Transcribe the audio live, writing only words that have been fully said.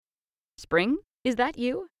Spring? Is that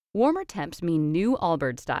you? Warmer temps mean new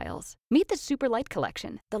Allbirds styles. Meet the Super Light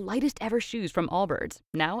Collection, the lightest ever shoes from Allbirds,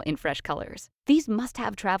 now in fresh colors. These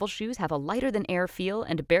must-have travel shoes have a lighter-than-air feel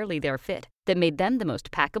and barely their fit that made them the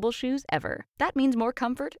most packable shoes ever. That means more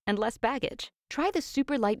comfort and less baggage. Try the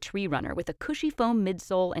Super Light Tree Runner with a cushy foam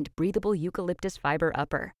midsole and breathable eucalyptus fiber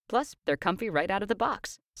upper. Plus, they're comfy right out of the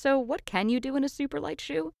box. So what can you do in a super light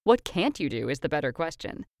shoe? What can't you do is the better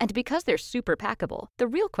question. And because they're super packable, the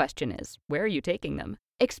real question is, where are you taking them?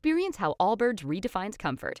 Experience how Allbirds redefines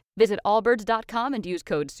comfort. Visit allbirds.com and use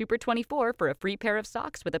code SUPER24 for a free pair of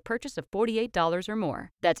socks with a purchase of $48 or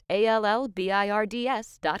more. That's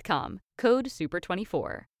ALLBIRDS.com. Code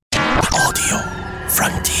SUPER24. Audio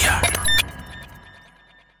Frontier.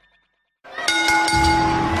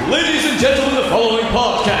 Ladies and gentlemen, the following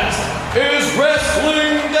podcast is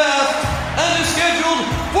Wrestling Daft and is scheduled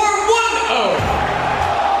for 1 hour.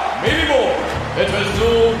 Maybe more. It has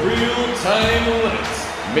no real time limits,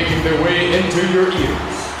 making their way into your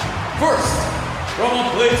ears. First, from a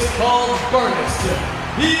place called Barneston,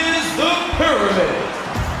 he is the Pyramid.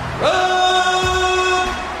 Rob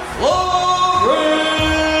Florence!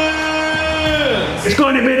 It's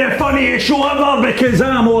going to be the funniest show ever because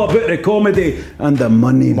I'm all about the comedy and the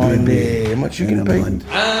money, baby. How much you gonna pay? And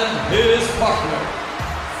his partner,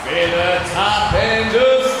 the top end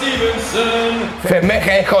of Stevenson. From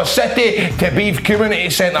Echo City to Beef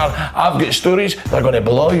Community Centre, I've got stories that are going to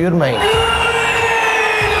blow your mind.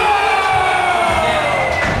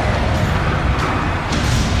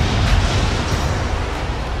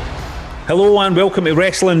 Hello and welcome to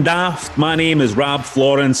Wrestling Daft. My name is Rob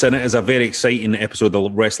Florence and it is a very exciting episode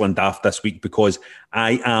of Wrestling Daft this week because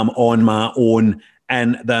I am on my own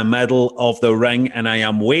in the middle of the ring and I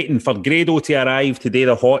am waiting for Grado to arrive today.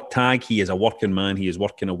 The hot tag, he is a working man. He is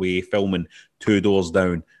working away, filming 2 doors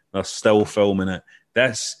down. They're still filming it.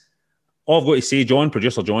 All I've got to say, John,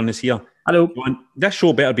 producer John is here. Hello. John, this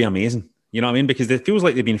show better be amazing. You know what I mean? Because it feels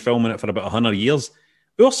like they've been filming it for about 100 years.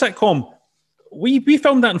 Our sitcom, we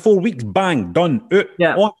filmed that in 4 weeks, bang, done, out.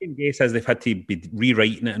 Yeah. All I can guess is they've had to be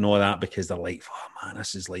rewriting it and all that because they're like, oh man,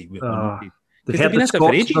 this is like... They heard the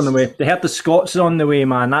Scots on the way. They heard the Scots on the way,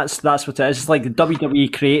 man. That's what it is. It's like the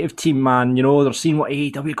WWE creative team, man. You know, they're seeing what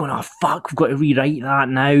AEW are going, oh fuck, we've got to rewrite that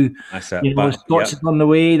now. That's it. You know, Scots is on the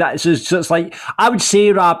way. That's just, so it's like, I would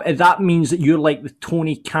say, Rab, that means that you're like the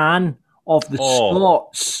Tony Khan of the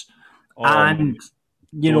Scots. And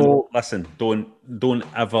you know, listen, don't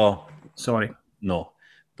ever. Sorry. No,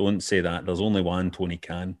 don't say that. There's only one Tony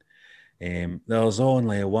Khan. There's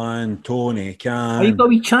only one Tony Khan. Oh, you got a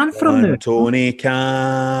wee chant from there. Tony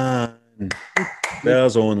Khan.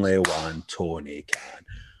 There's only one Tony Khan.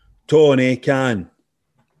 Tony Khan.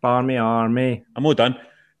 Barmy Army. I'm all done.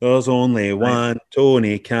 There's only one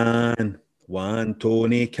Tony Khan. One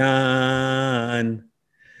Tony Khan.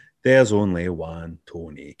 There's only one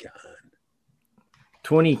Tony Khan.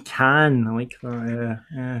 Tony Khan. I like that.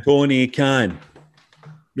 Yeah. Tony Khan.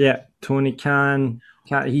 Yeah, Tony Khan.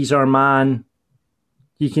 He's our man.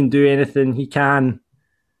 He can do anything. He can.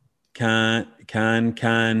 Can.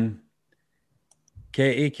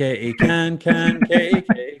 Kitty, can. Kitty,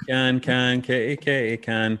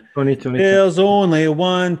 can. Tony. There's only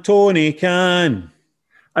one Tony Khan.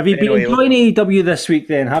 Have you been enjoying AEW this week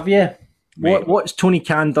then, have you? What's Tony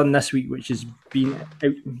Khan done this week which has been out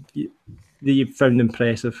that you've found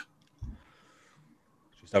impressive?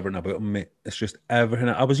 Everything about him, mate. It's just everything.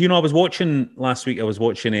 I was watching last week. I was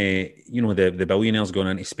watching the billionaires going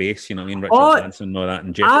into space. You know what I mean? Richard Branson and all that.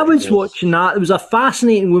 And I was watching that. There was a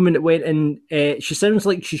fascinating woman that went in. She sounds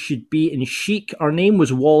like she should be in Chic. Her name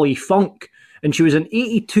was Wally Funk, and she was an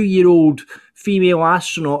 82-year-old female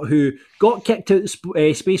astronaut who got kicked out of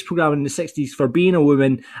the space program in the 60s for being a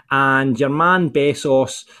woman. And your man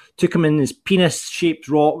Bezos took him in his penis-shaped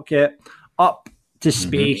rocket up to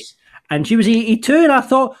space. And she was 82, and I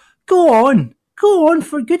thought, go on,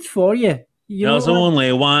 for good for you. There's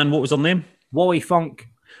only one. What was her name? Wally Funk.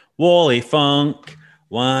 Wally Funk.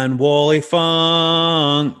 One Wally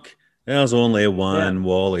Funk. There's only one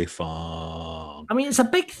Wally Funk. I mean, it's a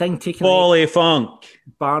big thing taking Wally Funk.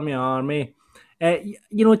 Barmy Army. Taking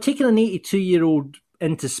an 82-year-old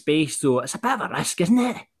into space, though, it's a bit of a risk, isn't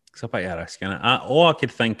it? It's a bit of a risk, isn't it? All I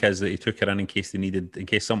could think is that he took her in case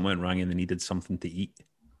something went wrong and they needed something to eat.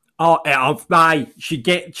 Oh, aye. She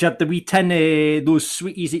had the wee tin of those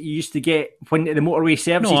sweeties that you used to get when the motorway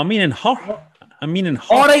services. No, I mean in her.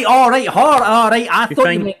 All right, her. I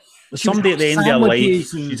thought you meant somebody at the end of their life.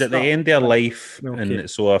 She's at the end of her life, okay. And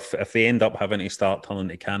so if they end up having to start turning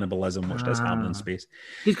to cannibalism, which does happen in space.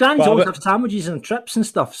 These grannies always have sandwiches and trips and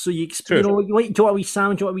stuff, so you want a wee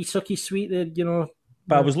sandwich, you want a wee sucky sweet, you know.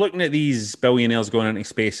 But I was looking at these billionaires going into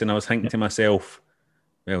space, and I was thinking to myself,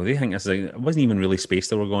 well, they think it wasn't even really space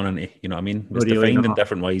they were going into. You know what I mean? It's defined in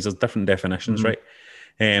different ways. There's different definitions, right?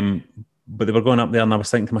 But they were going up there, and I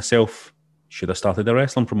was thinking to myself, should have started a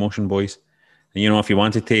wrestling promotion, boys. And if you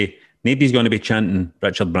wanted to, nobody's going to be chanting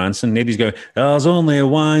Richard Branson. Nobody's going, there's only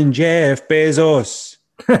one Jeff Bezos.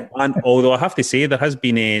 And although I have to say, there has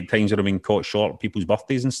been times where I've been caught short people's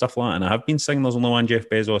birthdays and stuff like that, and I have been singing there's only one Jeff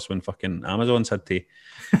Bezos when fucking Amazon's had to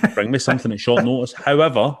bring me something at short notice.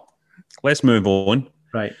 However, let's move on.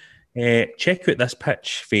 Right. Check out this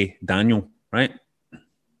pitch for Daniel, right?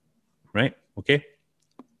 Right, okay.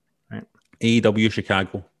 Right. AEW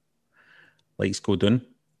Chicago. Lights go down.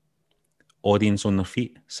 Audience on their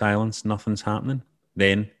feet. Silence, nothing's happening.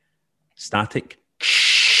 Then, static.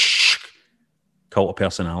 Cult of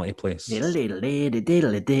Personality plays. Yeah.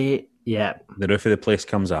 The roof of the place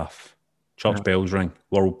comes off. Church bells ring.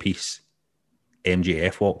 World peace.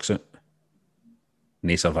 MJF walks out.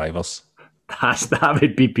 No survivors. That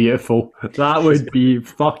would be beautiful. That would be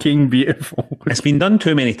fucking beautiful. It's been done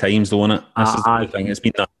too many times, though, isn't it? This is the thing. It's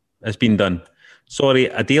been done. It's been done.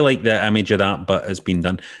 Sorry, I do like the image of that, but it's been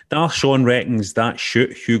done. Darth Sean reckons that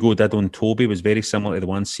shoot Hugo did on Toby was very similar to the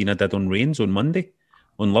one Cena did on Reigns on Monday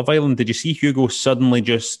on Love Island. Did you see Hugo suddenly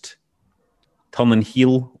just turning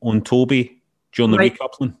heel on Toby during the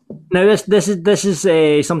recoupling? Now, this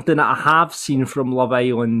is something that I have seen from Love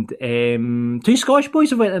Island. Two Scottish boys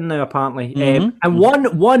have went in now, apparently. And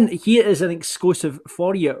one here is an exclusive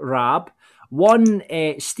for you, Rab. One,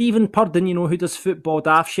 Stephen Purden, who does football,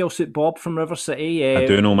 Daft Shell Suit Bob from River City. I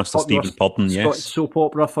do know Mr. Stephen Purden, yes. Scottish soap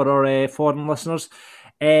opera for our foreign listeners.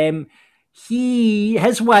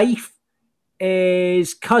 His wife,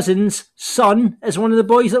 his cousin's son is one of the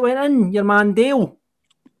boys that went in, your man Dale.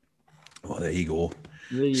 Oh, there you go.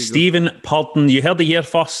 Stephen Purden, you heard it here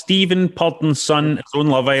first. Stephen Purden's son is on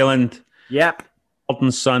Love Island. Yep.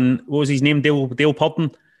 Purden's son, what was his name? Dale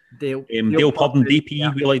Purden? Dale Purden, DP,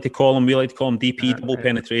 yeah. We like to call him. We like to call him DP, double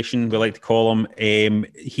penetration. We like to call him.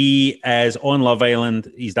 He is on Love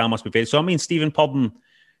Island. His dad must be very. So I mean, Stephen Purden,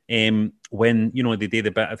 when they do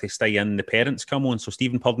the bit if they stay in, the parents come on. So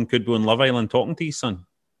Stephen Purden could be on Love Island talking to his son.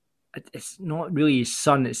 It's not really his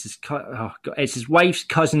son. It's his wife's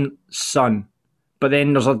cousin's son. But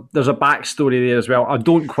then there's a backstory there as well. I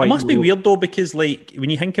don't quite. It must be weird though, because like when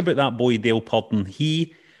you think about that boy Dale Purden,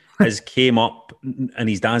 he has came up and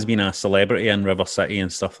his dad's been a celebrity in River City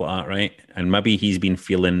and stuff like that, right? And maybe he's been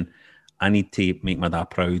feeling, I need to make my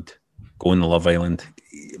dad proud, going to Love Island.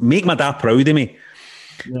 Make my dad proud of me.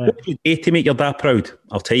 Yeah. What would you do to make your dad proud?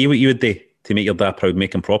 I'll tell you what you would do to make your dad proud,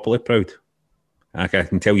 make him properly proud. I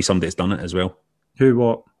can tell you somebody that's done it as well. Who,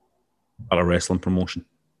 what? At a wrestling promotion.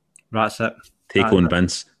 That's it. Take on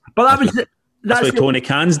Vince. But that's what Tony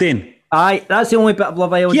Khan's doing. Aye, that's the only bit of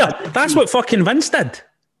Love Island. Yeah, that's what fucking Vince did.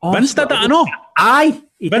 Oh, Vince did that, I know. Aye.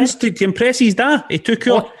 Vince, to impress his dad, he took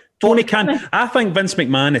out Tony Khan. I think Vince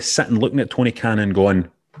McMahon is sitting looking at Tony Khan and going,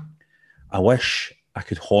 I wish I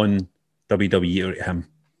could hone WWE out of him.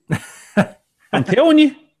 I'm telling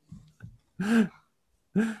you.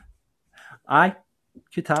 Aye.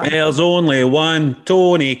 Good time. There's only one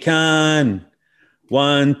Tony Khan.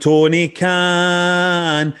 One Tony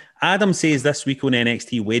Khan. Adam says this week on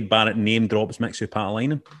NXT, Wade Barrett name drops Mixu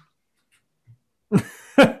Patalainen.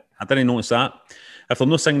 I didn't notice that. If they're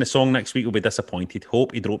not singing the song next week, we'll be disappointed.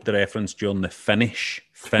 Hope he dropped the reference during the finish.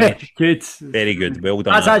 Good. Very good. Well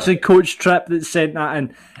done. That's actually Coach Tripp that sent that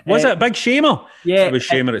in. Was it Big Shamer? Yeah. It was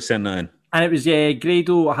Shamer that sent that in. And it was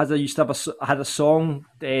Grado had a song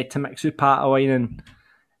to Mixu Patalainen,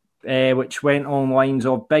 which went on lines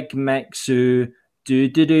of Big Mixu, do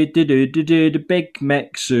Big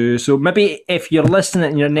Mixu. So maybe if you're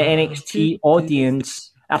listening and you're in the NXT audience,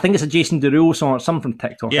 I think it's a Jason Derulo song or something from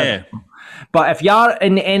TikTok. Yeah. But if you're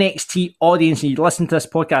in the NXT audience and you listen to this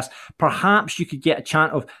podcast, perhaps you could get a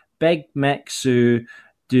chant of Big Mixu,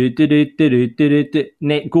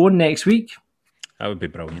 going next week. That would be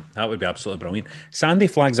brilliant. That would be absolutely brilliant. Sandy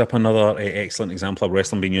flags up another excellent example of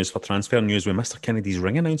wrestling being used for transfer news with Mr. Kennedy's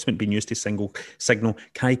ring announcement being used to signal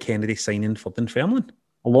Kai Kennedy signing for Dunfermline.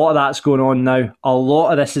 A lot of that's going on now. A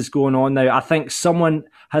lot of this is going on now. I think someone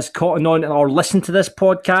has caught on or listened to this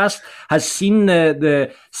podcast, has seen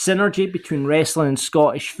the synergy between wrestling and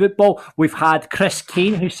Scottish football. We've had Chris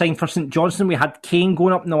Kane, who signed for St Johnstone. We had Kane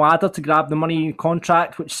going up in the ladder to grab the money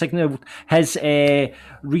contract, which signalled his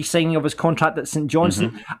re-signing of his contract at St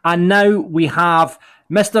Johnstone. Mm-hmm. And now we have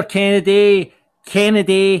Mr.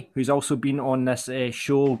 Kennedy, who's also been on this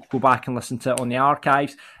show. Go back and listen to it on the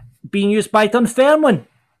archives. Being used by Dunfermline.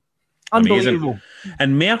 Unbelievable. Amazing.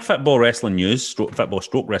 And mere football wrestling news, football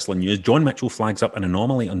stroke wrestling news, John Mitchell flags up an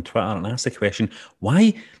anomaly on Twitter and asks the question,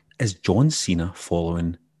 why is John Cena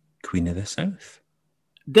following Queen of the South?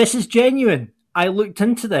 This is genuine. I looked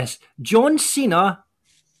into this. John Cena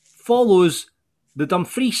follows the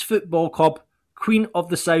Dumfries Football Club, Queen of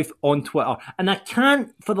the South, on Twitter. And I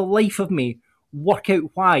can't, for the life of me, work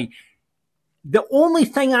out why. The only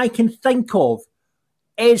thing I can think of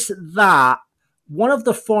is that one of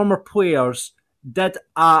the former players did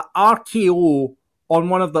a RKO on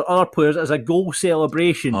one of the other players as a goal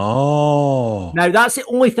celebration. Oh. Now, that's the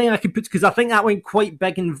only thing I can put, because I think that went quite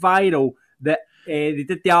big and viral, that they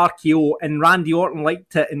did the RKO and Randy Orton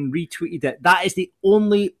liked it and retweeted it. That is the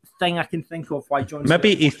only thing I can think of why John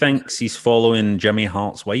Maybe he thinks he's following Jimmy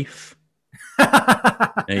Hart's wife.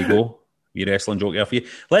 There you go. Your wrestling joke there for you.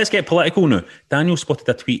 Let's get political now. Daniel spotted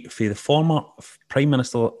a tweet for the former Prime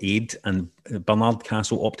Minister aide and Bernard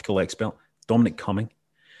Castle optical expert, Dominic Cumming,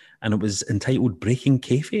 and it was entitled Breaking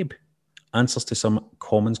Kayfabe, Answers to Some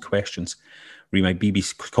Common Questions. Read my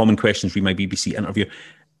BBC interview.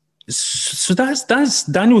 So that's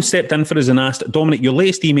Daniel stepped in for us and asked, Dominic, your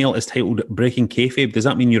latest email is titled Breaking Kayfabe. Does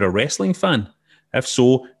that mean you're a wrestling fan? If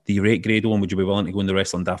so, do you rate Grado and would you be willing to go in the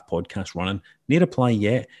Wrestling Daft podcast running? No reply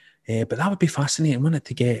yet. But that would be fascinating, wouldn't it,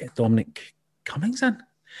 to get Dominic Cummings in?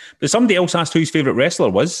 But somebody else asked who his favourite wrestler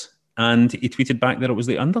was, and he tweeted back that it was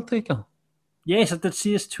The Undertaker. Yes, I did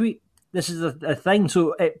see his tweet. This is a thing.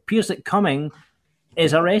 So it appears that Cumming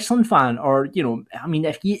is a wrestling fan, or, you know, I mean,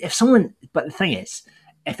 if someone, but the thing is,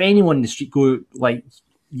 if anyone in the street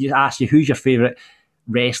you ask you who's your favourite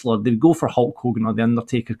wrestler, they'd go for Hulk Hogan or The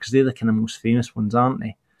Undertaker because they're the kind of most famous ones, aren't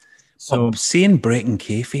they? So saying Breaking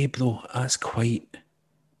Kayfabe, though, that's quite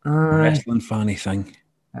a wrestling fanny thing.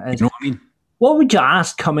 You know what I mean? What would you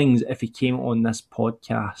ask Cummings if he came on this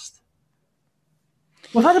podcast?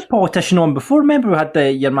 We've had a politician on before. Remember we had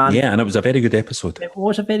your man? Yeah, and it was a very good episode. It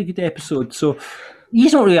was a very good episode. So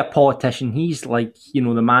he's not really a politician. He's like, you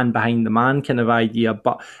know, the man behind the man kind of idea.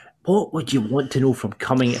 But what would you want to know from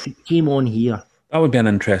Cumming if he came on here? That would be an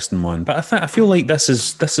interesting one. But I feel like this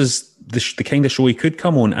is the kind of show he could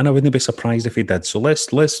come on, and I wouldn't be surprised if he did. So let's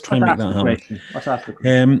try and make that happen. Let's ask the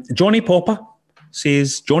question. Johnny Popper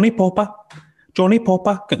says, Johnny Popper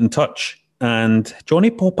got in touch, and Johnny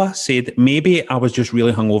Popper said, maybe I was just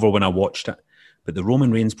really hungover when I watched it, but the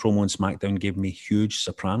Roman Reigns promo on SmackDown gave me huge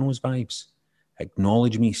Sopranos vibes.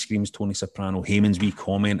 Acknowledge me, screams Tony Soprano. Heyman's wee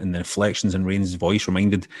comment and the inflections in Reigns' voice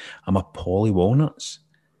reminded I'm a Polly Walnuts.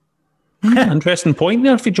 Interesting point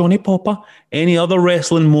there for Johnny Popper. Any other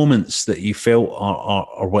wrestling moments that you felt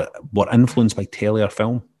were influenced by telly or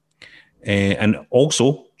film? And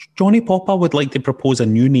also, Johnny Popper would like to propose a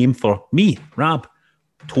new name for me, Rab,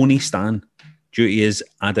 Tony Stan, due to his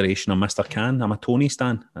adoration of Mr. Khan. I'm a Tony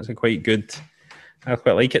Stan. That's a quite good. I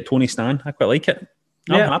quite like it, Tony Stan. I quite like it.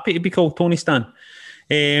 I'm happy to be called Tony Stan.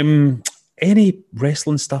 Any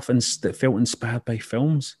wrestling stuff that felt inspired by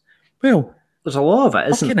films? Well, there's a lot of it,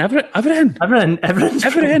 isn't there? Everything. I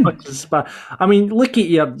mean, look at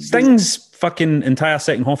your Sting's fucking entire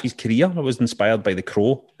second half of his career was inspired by The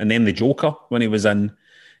Crow and then The Joker when he was in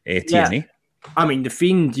TNA. Yeah. I mean, The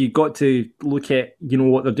Fiend, you got to look at, you know,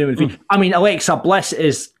 what they're doing with The Fiend. I mean, Alexa Bliss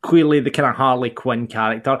is clearly the kind of Harley Quinn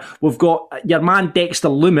character. We've got your man Dexter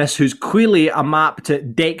Loomis, who's clearly a map to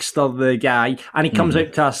Dexter the guy, and he comes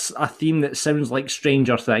out to a theme that sounds like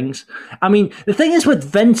Stranger Things. I mean, the thing is with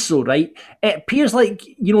Vince, though, right? It appears like,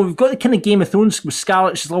 you know, we've got the kind of Game of Thrones with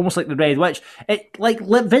Scarlet, she's almost like the Red Witch.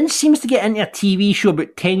 Vince seems to get into a TV show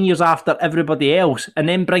about 10 years after everybody else, and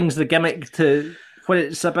then brings the gimmick to when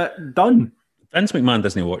it's a bit done. Vince McMahon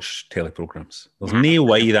doesn't watch teleprograms. There's no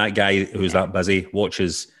way that guy who's that busy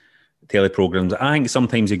watches teleprograms. I think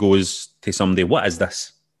sometimes he goes to somebody, what is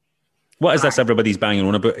this? What is this everybody's banging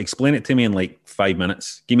on about? Explain it to me in like 5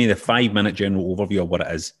 minutes. Give me the 5-minute general overview of what it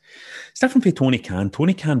is. It's different for Tony Khan.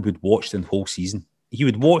 Tony Khan would watch the whole season. He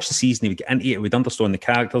would watch the season, he would get into it, he would understand the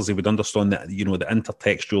characters, he would understand the, you know, the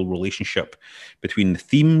intertextual relationship between the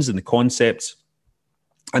themes and the concepts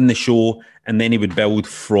in the show, and then he would build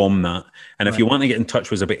from that. And if you want to get in touch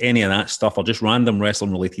with us about any of that stuff or just random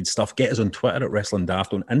wrestling related stuff, get us on Twitter at Wrestling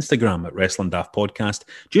Daft, on Instagram at Wrestling Daft Podcast,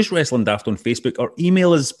 just Wrestling Daft on Facebook, or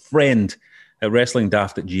email us friend at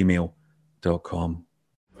wrestlingdaft@gmail.com.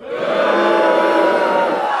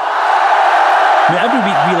 Now, every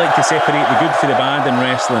week we like to separate the good for the bad in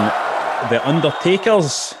wrestling, the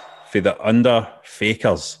Undertakers for the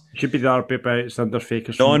Underfakers. Should be the other bit about it's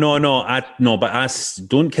Underfakers. No. But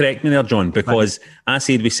don't correct me there, John, because I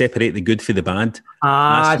said we separate the good for the bad.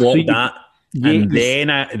 I swapped that, and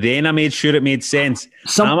then I made sure it made sense.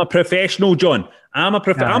 I'm a professional, John. I'm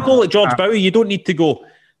not like George Bowie. You don't need to go,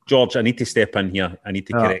 George, I need to step in here. I need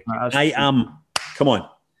to correct you. I am. Come on.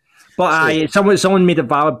 But someone made a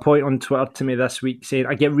valid point on Twitter to me this week saying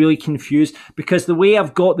I get really confused because the way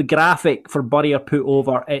I've got the graphic for Bury or put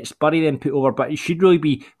over, it's Bury then put over, but it should really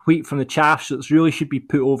be Wheat from the Chaff, so it really should be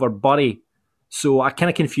put over Bury. So I kind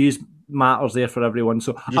of confused matters there for everyone.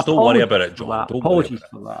 So just don't worry about it, John. Apologies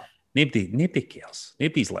for that. Nobody cares.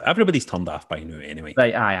 Everybody's turned off by now anyway.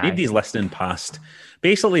 Right, aye. Nobody's listening past.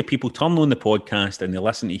 Basically, people turn on the podcast and they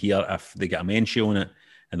listen to hear if they get a mention on it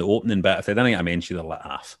in the opening bit. If they didn't get a mention, they're like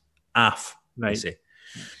off. Right.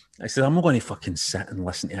 I said, I'm not going to fucking sit and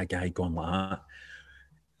listen to a guy going like that.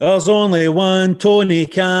 There's only one Tony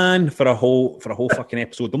Khan for a whole fucking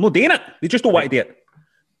episode. They're not doing it. They just don't want to do it.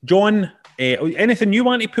 John, anything you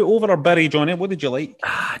want to put over or bury, Johnny? What did you like?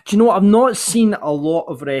 Do you know what? I've not seen a lot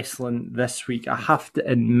of wrestling this week, I have to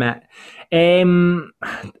admit. The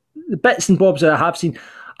bits and bobs that I have seen,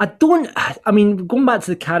 going back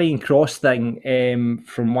to the Karrion Kross thing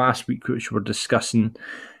from last week, which we're discussing,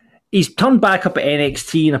 he's turned back up at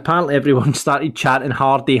NXT and apparently everyone started chanting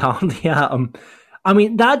Hardy at him. I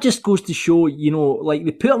mean, that just goes to show, like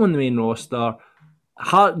they put him on the main roster,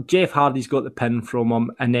 Jeff Hardy's got the pin from him,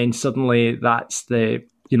 and then suddenly that's he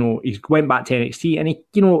went back to NXT, and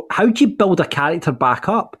how do you build a character back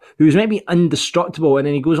up who's maybe indestructible, and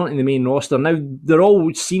then he goes onto the main roster? Now they're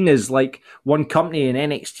all seen as like one company,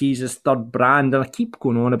 and NXT's his third brand, and I keep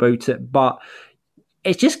going on about it, but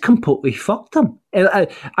it's just completely fucked him. I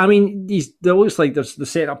mean, there looks like they're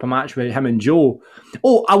setting up a match with him and Joe.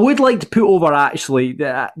 Oh, I would like to put over actually.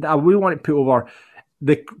 I would want to put over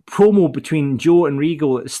the promo between Joe and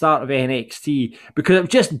Regal at the start of NXT, because it was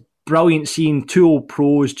just brilliant seeing two old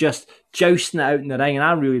pros just jousting it out in the ring, and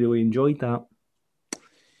I really, really enjoyed that.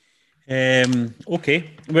 Okay.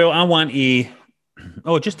 Well, I want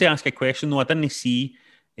just to ask a question though. I didn't see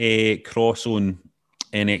Cross on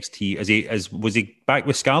NXT. Was he back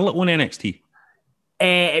with Scarlett on NXT?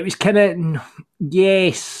 It was kind of,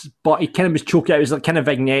 yes, but he kind of was choked out. It was like kind of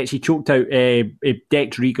vignettes. He choked out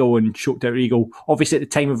Dex Regal and choked out Regal. Obviously, at the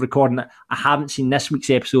time of recording it, I haven't seen this week's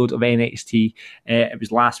episode of NXT. It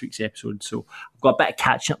was last week's episode, so I've got a bit of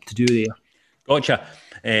catching up to do there. Gotcha.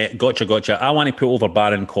 I want to put over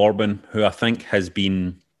Baron Corbin, who I think has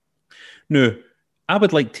been... No, I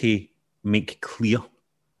would like to make clear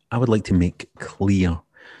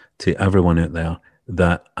to everyone out there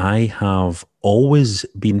that I have always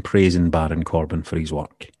been praising Baron Corbin for his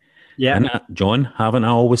work. Yeah. And John, haven't I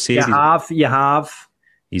always said You have.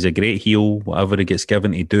 He's a great heel. Whatever he gets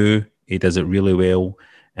given to do, he does it really well.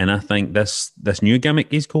 And I think this new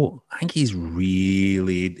gimmick he's got, I think it's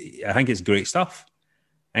great stuff.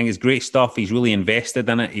 He's really invested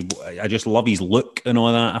in it. I just love his look and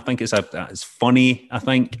all that. I think it's funny, I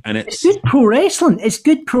think. And it's good pro wrestling. It's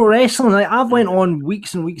good pro wrestling. Like, I've went on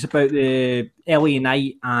weeks and weeks about the LA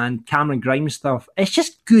Knight and Cameron Grimes stuff. It's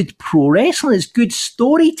just good pro wrestling. It's good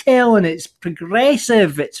storytelling. It's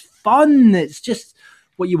progressive. It's fun. It's just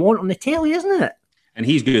what you want on the telly, isn't it? And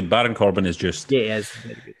he's good. Baron Corbin is just... Yeah, he is.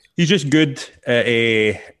 Very good. He's just good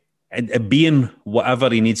at being whatever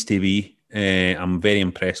he needs to be. I'm very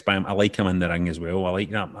impressed by him. I like him in the ring as well. I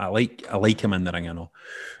like that. I like him in the ring, I know.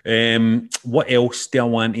 What else do I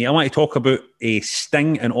want? I want to talk about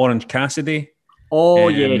Sting and Orange Cassidy. Oh,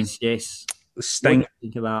 yes. Sting. What do you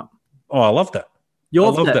think of that? Oh, I loved it. You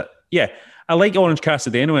loved it? Yeah. I like Orange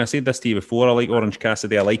Cassidy anyway. I said this to you before. I like Orange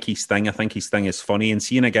Cassidy. I like his Sting. I think his Sting is funny. And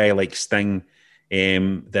seeing a guy like Sting,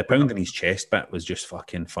 the pound in his chest bit was just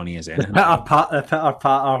fucking funny as anything. The pitter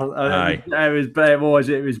patter. Aye.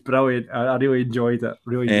 It was brilliant. I really enjoyed it.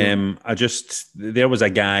 There was a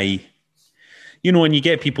guy, when you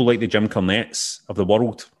get people like the Jim Cornettes of the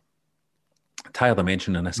world, I'm tired of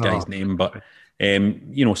mentioning this guy's name, but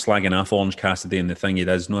slagging off Orange Cassidy and the thing he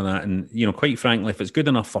does and all that. And, quite frankly, if it's good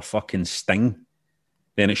enough for fucking Sting,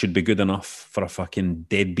 then it should be good enough for a fucking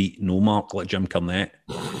deadbeat no-mark like Jim Cornette.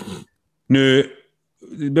 No,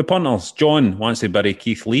 the punters, John wants to bury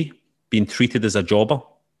Keith Lee, being treated as a jobber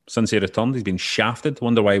since he returned. He's been shafted.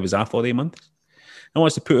 Wonder why he was off all 8 months. And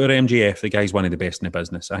wants to put her MJF. The guy's one of the best in the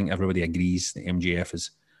business. I think everybody agrees that MJF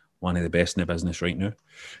is one of the best in the business right now.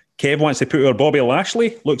 Kev wants to put her Bobby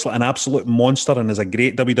Lashley. Looks like an absolute monster and is a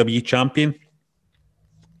great WWE champion.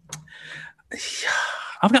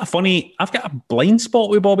 I've got a blind spot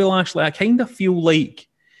with Bobby Lashley. I kind of feel like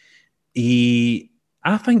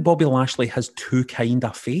I think Bobby Lashley has too kind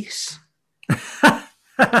of face.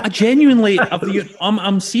 I genuinely,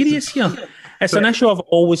 I'm serious here. It's an issue I've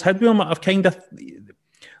always had with him. I've kind of...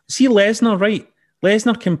 See Lesnar, right?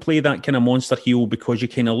 Lesnar can play that kind of monster heel because you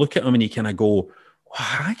kind of look at him and you kind of go,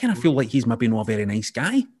 I kind of feel like he's maybe not a very nice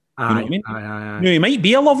guy. You know what I mean? Aye. You know, he might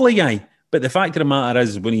be a lovely guy, but the fact of the matter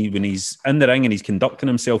is, when he's in the ring and he's conducting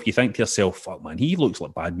himself, you think to yourself, "Fuck, man, he looks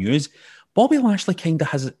like bad news." Bobby Lashley kind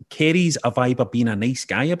of carries a vibe of being a nice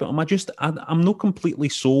guy about him. I'm not completely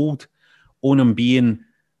sold on him being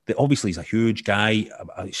that. Obviously, he's a huge guy,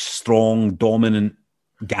 a strong, dominant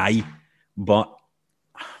guy, but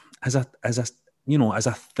as a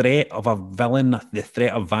threat of a villain, the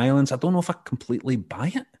threat of violence, I don't know if I completely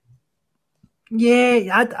buy it.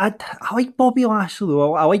 Yeah, I like Bobby Lashley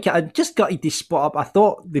though. I like it. I just gutted to split up. I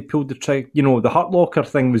thought they pulled the trigger. You know, the Hurt Locker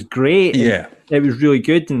thing was great. Yeah, it was really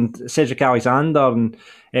good. And Cedric Alexander and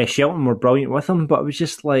Shelton were brilliant with him. But it was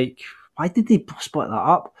just like, why did they split that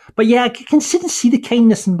up? But yeah, I can see the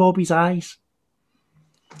kindness in Bobby's eyes.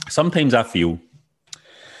 Sometimes I feel.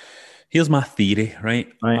 Here's my theory, right?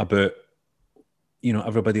 About,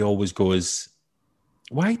 everybody always goes,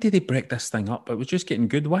 why did they break this thing up? It was just getting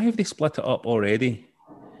good. Why have they split it up already?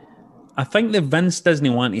 I think that Vince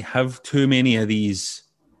doesn't want to have too many of these.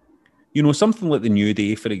 Something like the New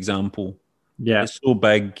Day, for example. Yeah. It's so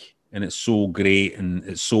big and it's so great and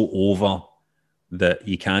it's so over that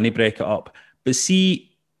you can't break it up. But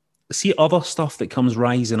see other stuff that comes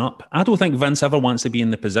rising up. I don't think Vince ever wants to be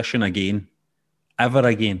in the position ever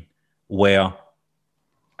again, where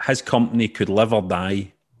his company could live or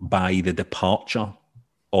die by the departure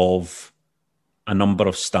of a number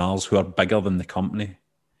of stars who are bigger than the company,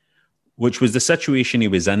 which was the situation he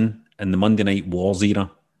was in the Monday Night Wars era,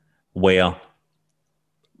 where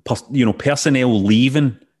personnel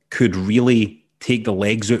leaving could really take the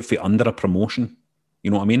legs out for under a promotion.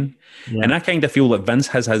 You know what I mean? Yeah. And I kind of feel that Vince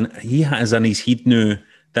has in his head now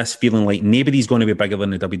this feeling like nobody's going to be bigger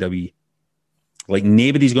than the WWE. Like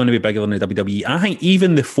nobody's going to be bigger than the WWE. I think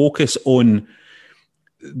even the focus on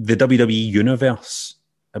the WWE universe,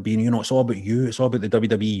 being, it's all about you, it's all about the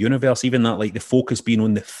WWE universe, even that, like the focus being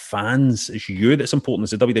on the fans, it's you that's important,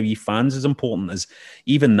 it's the WWE fans is important, is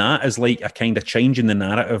even that is like a kind of change in the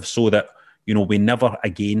narrative so that, we never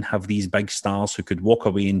again have these big stars who could walk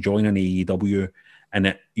away and join an AEW and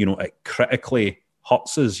it critically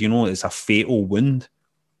hurts us, it's a fatal wound.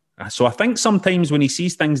 So I think sometimes when he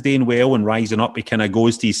sees things doing well and rising up, he kind of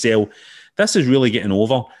goes to himself, this is really getting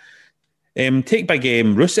over. Take big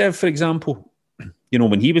Rusev, for example.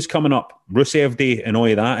 When he was coming up, Rusev Day and all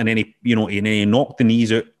of that, and then he knocked the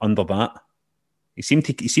knees out under that. He seemed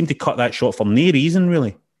to cut that short for no reason,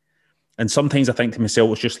 really. And sometimes I think to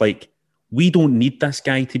myself, it's just like, we don't need this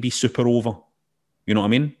guy to be super over. You know what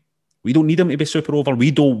I mean? We don't need him to be super over. We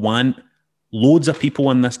don't want loads of people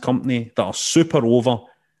in this company that are super over,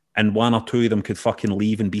 and one or two of them could fucking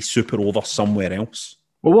leave and be super over somewhere else.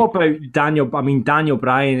 Well, what about Daniel? I mean, Daniel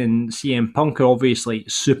Bryan and CM Punk are obviously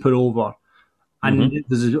super over. And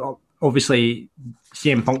there's obviously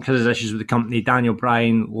CM Punk has his issues with the company. Daniel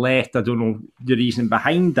Bryan left. I don't know the reason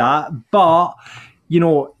behind that. But,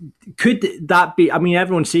 could that be... I mean,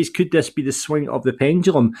 everyone says, could this be the swing of the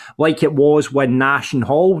pendulum like it was when Nash and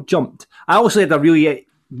Hall jumped? I also had a really,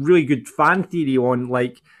 really good fan theory on,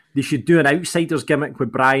 like, they should do an outsiders gimmick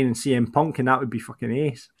with Bryan and CM Punk, and that would be fucking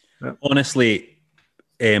ace. But, honestly,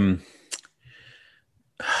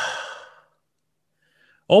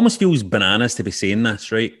 almost feels bananas to be saying this,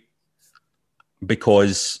 right?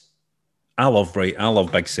 Because I love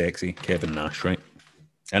big sexy Kevin Nash, right?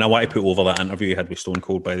 And I want to put over that interview he had with Stone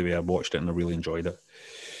Cold, by the way. I watched it and I really enjoyed it.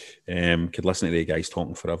 Could listen to the guys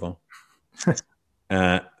talking forever.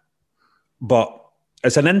 But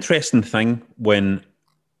it's an interesting thing when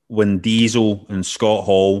Diesel and Scott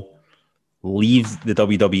Hall leave the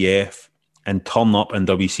WWF and turn up in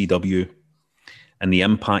WCW, and the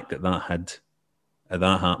impact that had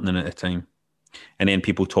that happening at the time. And then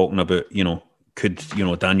people talking about, could,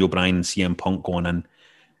 Daniel Bryan and CM Punk going in?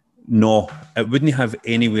 No, it wouldn't have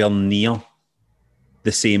anywhere near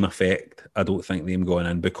the same effect, I don't think, them going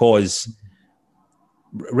in, because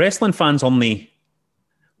wrestling fans are only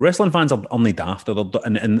daft,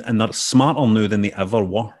 and they're smarter now than they ever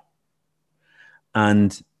were.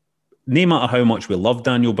 And no matter how much we love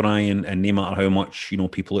Daniel Bryan, and no matter how much,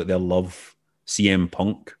 people out there love CM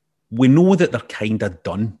Punk, we know that they're kind of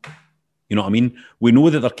done. You know what I mean? We know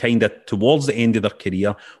that they're kind of towards the end of their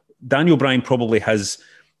career. Daniel Bryan probably has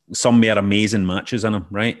some more amazing matches in him,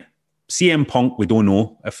 right? CM Punk, we don't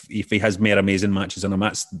know if he has more amazing matches in him.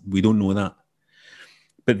 We don't know that.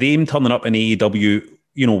 But them turning up in AEW,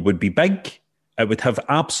 would be big. It would have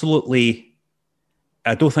absolutely...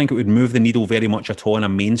 I don't think it would move the needle very much at all in a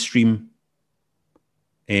mainstream...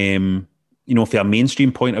 from a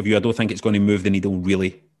mainstream point of view, I don't think it's going to move the needle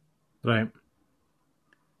really. Right.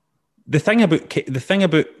 the thing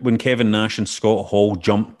about when Kevin Nash and Scott Hall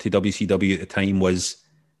jumped to WCW at the time was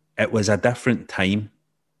it was a different time.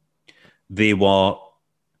 They were,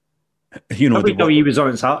 WWE was on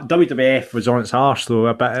its WWF was on its arse though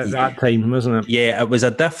a bit at that time, wasn't it? Yeah, it was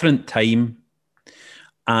a different time,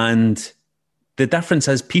 and the difference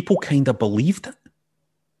is people kind of believed it.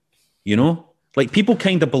 Like people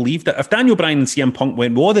kind of believed it. If Daniel Bryan and CM Punk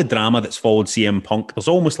went with all the drama that's followed CM Punk, there's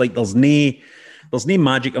almost like there's no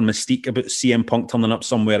magic or mystique about CM Punk turning up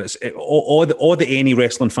somewhere. All that any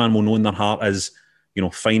wrestling fan will know in their heart is,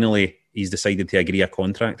 finally he's decided to agree a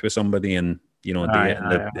contract with somebody, and the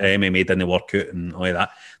MMA didn't work out and all of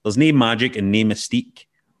that. There's no magic and no mystique.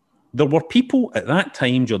 There were people at that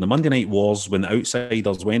time during the Monday Night Wars when the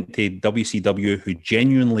outsiders went to WCW who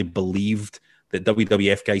genuinely believed that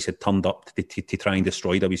WWF guys had turned up to try and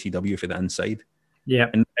destroy WCW for the inside. Yeah.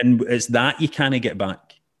 And it's that you can't get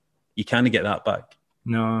back. You can't get that back.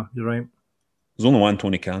 No, you're right. There's only one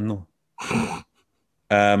Tony Khan, though.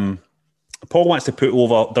 Paul wants to put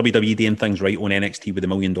over WWE doing things right on NXT with the $1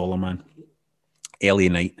 Million Man, LA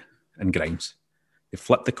Knight and Grimes. They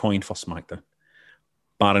flipped the coin for SmackDown.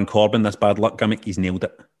 Baron Corbin, this bad luck gimmick, he's nailed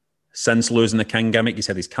it. Since losing the King gimmick, he's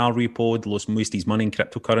had his car repoed, lost most of his money in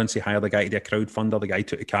cryptocurrency, hired a guy to do a crowdfunder, the guy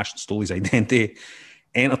took the cash and stole his identity.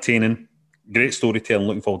 Entertaining, great storytelling,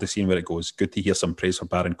 looking forward to seeing where it goes. Good to hear some praise for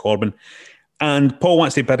Baron Corbin. And Paul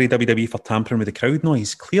wants to bury WWE for tampering with the crowd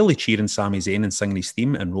noise, clearly cheering Sami Zayn and singing his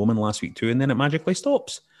theme and Roman last week too, and then it magically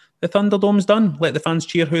stops. The Thunderdome's done. Let the fans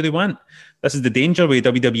cheer who they want. This is the danger with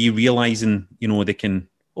WWE realising, they can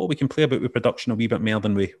play about with production a wee bit more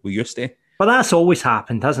than we used to. But that's always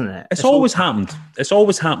happened, hasn't it? It's always happened. It's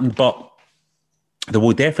always happened, but there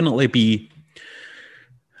will definitely be,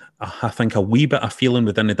 I think, a wee bit of feeling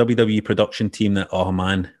within the WWE production team that, oh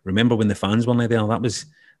man, remember when the fans weren't there?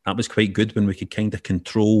 That was quite good when we could kind of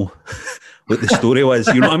control what the story was.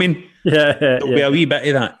 You know what I mean? Yeah. There'll be a wee bit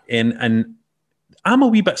of that. And I'm a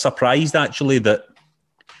wee bit surprised, actually, that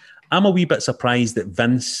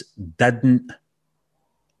Vince didn't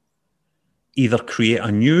either create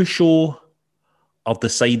a new show or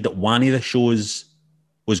decide that one of the shows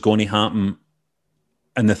was going to happen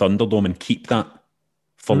in the Thunderdome and keep that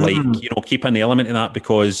for keep an element of that,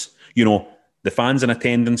 because, the fans in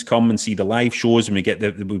attendance come and see the live shows and we get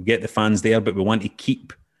the fans there, but we want to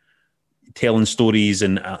keep telling stories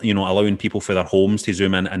and, allowing people for their homes to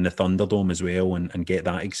zoom in the Thunderdome as well and get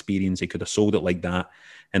that experience. He could have sold it like that.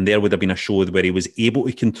 And there would have been a show where he was able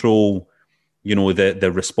to control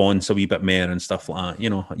the response a wee bit more and stuff like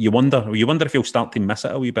that. You wonder if he'll start to miss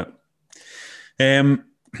it a wee bit.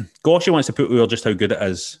 Gosha wants to put over just how good it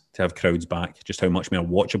is to have crowds back, just how much more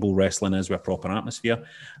watchable wrestling is with a proper atmosphere,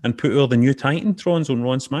 and put over the new Titantrons on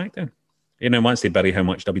Raw and SmackDown. Wants to bury how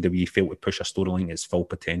much WWE failed to push a storyline to its full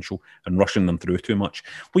potential and rushing them through too much.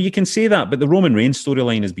 Well, you can say that, but the Roman Reigns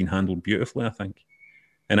storyline has been handled beautifully, I think.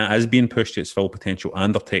 And it is being pushed to its full potential,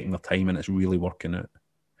 and they're taking their time, and it's really working out.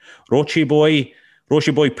 Roshi Boy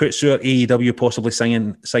puts out AEW possibly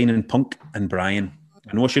signing Punk and Bryan.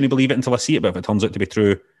 I know I shouldn't believe it until I see it, but if it turns out to be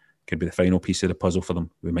true, it could be the final piece of the puzzle for them.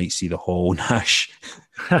 We might see the Hall Nash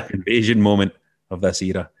invasion moment of this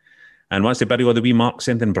era. And wants to bury all the wee Mark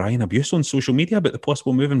sending Bryan abuse on social media about the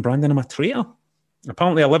possible move and branding him a traitor.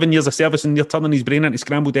 Apparently 11 years of service and you're turning his brain into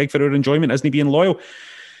scrambled egg for our enjoyment, isn't he being loyal?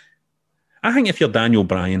 I think if you're Daniel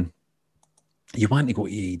Bryan, you want to go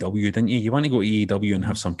to AEW, didn't you? You want to go to AEW and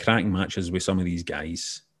have some cracking matches with some of these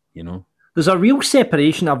guys, There's a real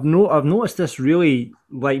separation. I've noticed this really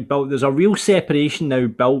built. There's a real separation now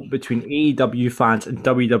built between AEW fans and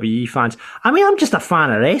WWE fans. I mean, I'm just a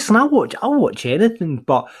fan of wrestling. I'll watch anything,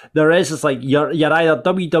 but it's like you're either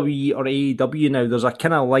WWE or AEW now. There's a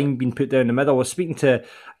kind of line being put down the middle. I was speaking to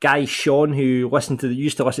guy Sean who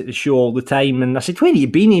used to listen to the show all the time, and I said, "Where have you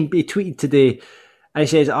been?" He tweeted today. I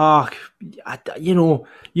says, you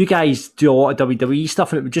guys do a lot of WWE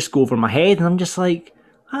stuff, and it would just go over my head, and I'm just like.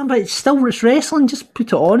 But it's wrestling. Just put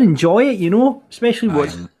it on, enjoy it, especially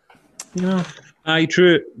what, Aye,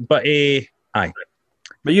 true. But, aye.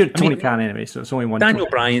 But you're Tony Khan anyway, so it's only one.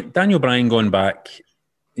 Daniel Bryan going back,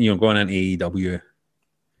 going into AEW,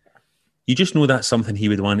 you just know that's something he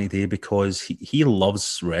would want to do because he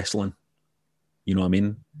loves wrestling. You know what I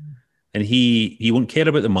mean? And he won't care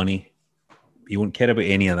about the money. He won't care about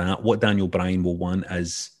any of that. What Daniel Bryan will want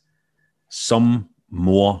is some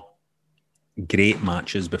more great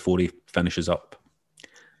matches before he finishes up,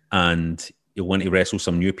 and he'll want to wrestle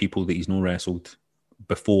some new people that he's no wrestled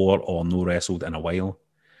before or no wrestled in a while,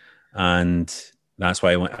 and that's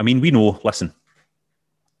why we know. Listen,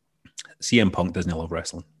 CM Punk doesn't love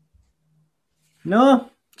wrestling. No,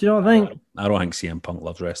 Do you know what I think? I don't think CM Punk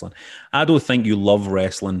loves wrestling. I don't think you love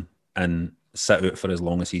wrestling and sit out for as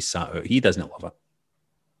long as he's sat out. He doesn't love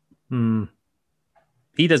it.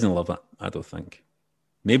 He doesn't love it, I don't think.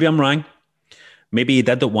 Maybe I'm wrong. Maybe he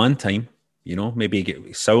did at one time, maybe he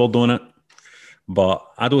get soured on it. But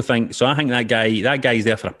I don't think so. I think that guy's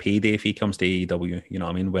there for a payday if he comes to AEW, you know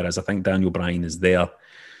what I mean? Whereas I think Daniel Bryan is there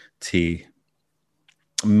to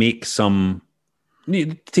make to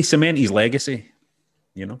cement his legacy,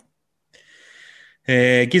 Giza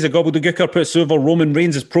Gobbledygooker puts over Roman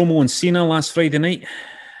Reigns' promo on Cena last Friday night.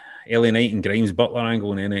 LA Knight and Grimes Butler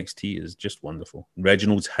angle in NXT is just wonderful.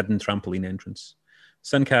 Reginald's hidden trampoline entrance.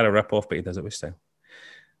 Sin Cara rip-off, but he does it with style.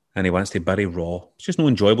 And he wants to bury Raw. It's just no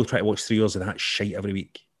enjoyable trying to watch 3 hours of that shite every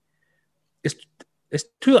week. It's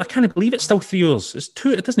 2. I can't believe it's still 3 hours. It's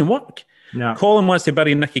 2. It doesn't work. No. Colin wants to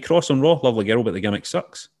bury Nikki Cross on Raw. Lovely girl, but the gimmick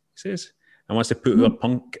sucks, he says. And wants to put over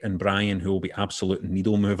Punk and Bryan, who will be absolute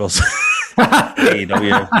needle movers.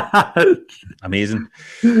 AEW. Amazing.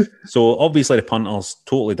 So obviously the punters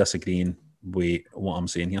totally disagreeing with what I'm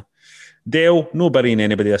saying here. Dale, no burying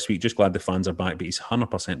anybody this week. Just glad the fans are back, but he's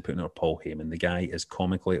 100% putting over Paul Heyman. The guy is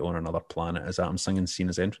comically on another planet. Is that I'm singing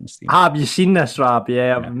Cena's entrance theme? Have you seen this, Rab?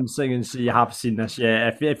 Yeah, I've been singing, so you have seen this.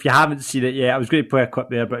 Yeah, if you haven't seen it yet, I was going to play a clip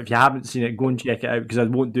there, but if you haven't seen it, go and check it out because I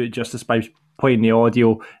won't do it justice by playing the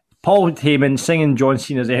audio. Paul Heyman singing John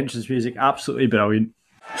Cena's entrance music, absolutely brilliant.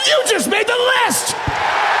 You just made the list!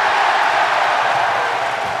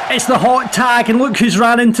 It's the hot tag, and look who's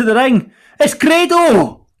ran into the ring. It's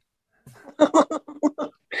Grado! What are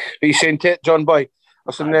you saying to it, John Boy?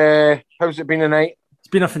 Listen, how's it been tonight? It's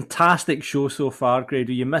been a fantastic show so far,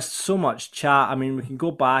 Grado. You missed so much chat. I mean, we can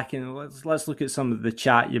go back and let's look at some of the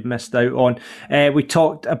chat you've missed out on. We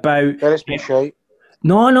talked about... It's been shite.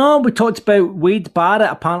 No, we talked about Wade Barrett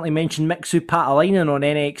apparently mentioned Mixu Patalainen on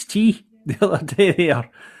NXT the other day there.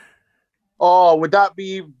 Oh, would that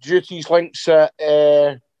be due to his links at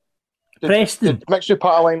Preston? Mixu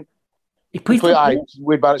Patalainen. He played for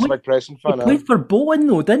Wade Barrett's a big Preston fan. He played for Bolton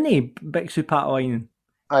though, didn't he? Mixu Patalainen.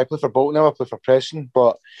 I play for Bolton now. I play for Preston,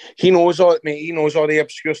 but he knows all it, mate. He knows all the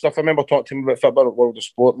obscure stuff. I remember talking to him about football at World of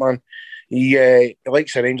Sport, man. He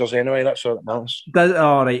likes the Rangers anyway. That's all that matters.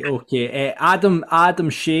 All right, okay. Adam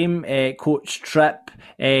Shame, Coach Tripp,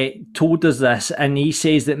 told us this, and he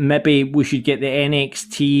says that maybe we should get the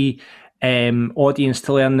NXT audience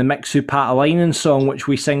to learn the Mixu Patalainen song, which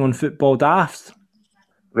we sing on Football Daft.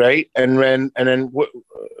 Right, and then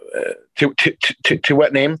to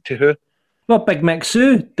what name? To who? Well, Big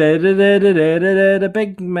Mixu. Big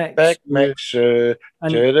Mix. Big Mixu.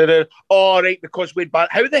 Oh, right, because Wade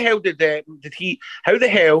Barrett. How the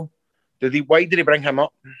hell why did he bring him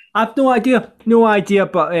up? I've no idea,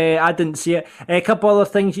 but I didn't see it. A couple other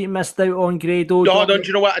things you missed out on, Grado. No, do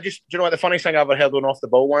you know what? Do you know what the funniest thing I ever heard on Off the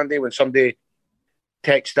Ball one day when somebody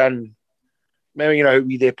texted in, maybe you know how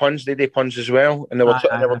we do puns, they do puns as well, and they were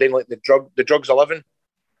doing like the drugs are living.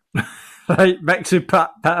 Right, Mixu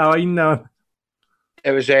Patalainen.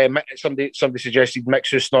 It was somebody suggested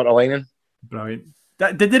Mixu snort a lining. Brilliant.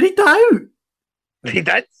 Did they read that out? They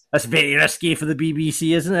did. That's very risky for the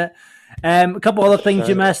BBC, isn't it? A couple other things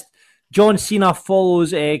you missed. John Cena follows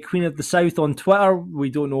Queen of the South on Twitter. We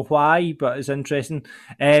don't know why, but it's interesting.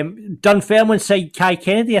 Dunfermline side Kai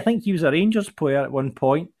Kennedy. I think he was a Rangers player at one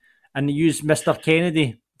point, and they used Mr.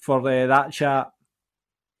 Kennedy for that chat.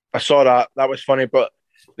 I saw that. That was funny, but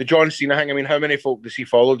the John Cena thing, I mean, how many folk does he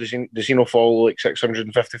follow? Does he not follow like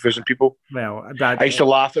 650,000 people? Well, I used to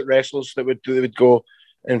laugh at wrestlers that would go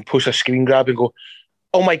and post a screen grab and go,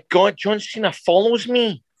 "Oh my God, John Cena follows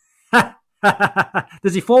me."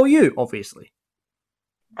 Does he follow you? Obviously.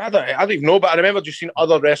 I don't even know, but I remember just seeing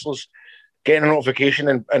other wrestlers getting a notification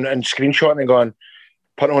and screenshotting and going,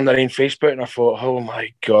 putting on their own Facebook, and I thought, oh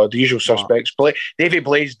my God, the usual suspects. David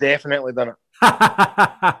Blaze definitely done it.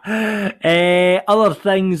 Other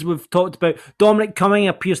things we've talked about. Dominic Cumming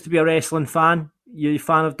appears to be a wrestling fan. You a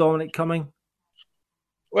fan of Dominic Cumming?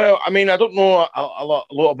 Well, I mean, I don't know a lot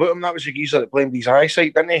about him. That was the geezer that blamed his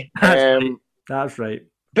eyesight, didn't he? That's right.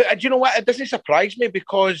 But do you know what? It doesn't surprise me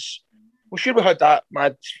because we're sure we had that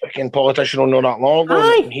mad fucking politician on not that long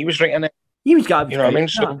ago. And he was drinking it. He was got to be. You know what I mean?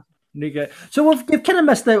 So we've kind of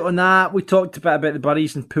missed out on that. We talked a bit about the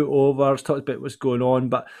buddies and put-overs, talked about what's going on,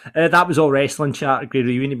 but that was all wrestling chat. Grado,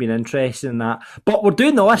 you wouldn't have been interested in that. But we're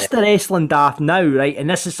doing the list of wrestling daft now, right? And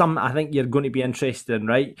this is something I think you're going to be interested in,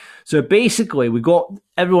 right? So basically, we got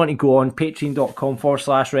everyone to go on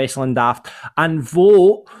patreon.com/wrestling daft and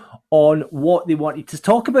vote on what they wanted to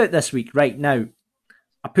talk about this week. Right now,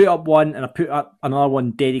 I put up one and I put up another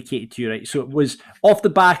one dedicated to you, right? So it was off the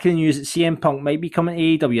back of the news that CM Punk might be coming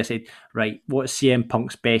to AEW. I said, right, what's CM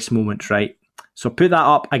Punk's best moments, right? So I put that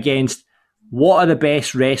up against what are the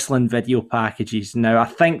best wrestling video packages. Now, I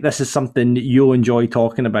think this is something that you'll enjoy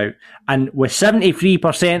talking about. And with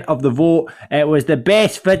 73% of the vote, it was the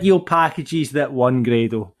best video packages that won,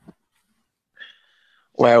 Grado.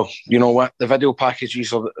 Well, you know what? The video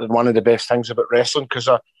packages are one of the best things about wrestling, because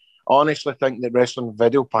I honestly think that wrestling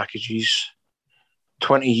video packages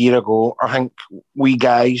 20 years ago, I think we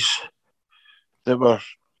guys that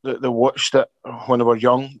watched it when they were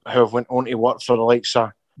young, who have went on to work for the likes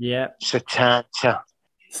of Satanta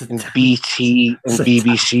and BT and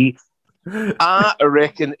BBC, I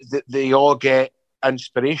reckon that they all get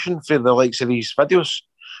inspiration for the likes of these videos,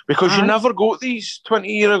 because you never got these 20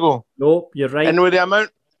 years ago. Nope, you're right. And with the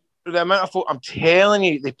amount of folk, I'm telling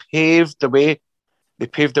you, they paved the way. They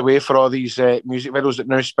paved the way for all these music videos that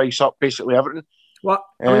now spice up basically everything. Well,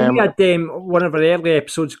 I mean, we had one of our early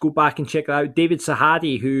episodes. Go back and check that out. David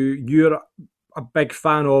Sahadi, who you're a big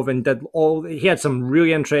fan of, and he had some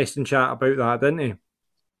really interesting chat about that, didn't he?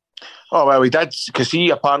 Oh, well, he did, because he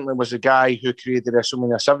apparently was the guy who created the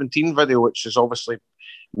WrestleMania 17 video, which is obviously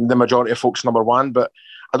the majority of folks' number one. But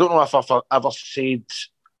I don't know if I've ever said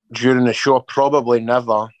during the show, probably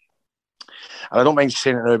never. And I don't mind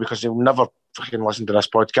saying it now because they'll never fucking listen to this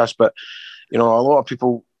podcast. But, you know, a lot of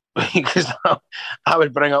people, because I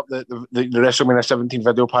would bring up the WrestleMania 17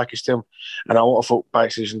 video package to him, and a lot of folk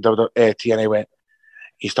backstage and TNA went,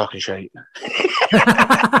 he's talking shit.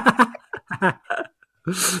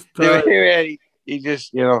 he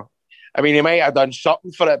just, you know, I mean, he might have done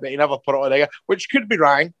something for it, but he never put it on there, which could be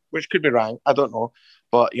wrong. I don't know.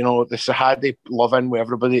 But, you know, the Sahadi loving with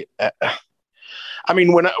everybody. I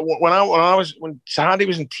mean, when Sahadi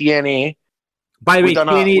was in TNA. By the way,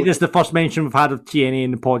 TNA, this is the first mention we've had of TNA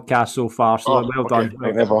in the podcast so far, so well done.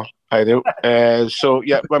 Never. I do. So,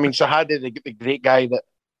 yeah, I mean, Sahadi, the great guy that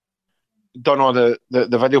done all the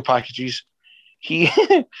video packages, we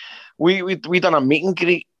done a meet and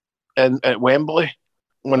greet at Wembley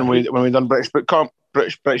when we done British Boot Camp,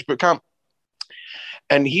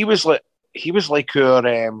 and he was like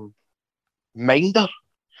our minder.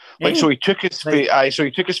 Like, so he took us for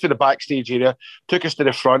the backstage area, took us to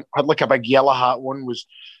the front, had like a big yellow hat on, was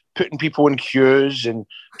putting people in queues and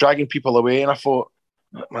dragging people away. And I thought,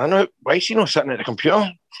 man, why is he not sitting at the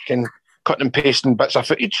computer, fucking cutting and pasting bits of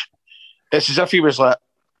footage? It's as if he was like,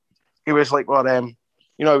 well,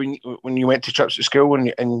 you know, when you went to trips at school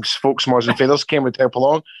and folks, Moz and Feathers came with help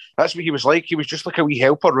along. That's what he was like. He was just like a wee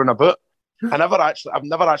helper running about. I've never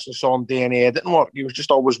actually saw him do any editing work. He was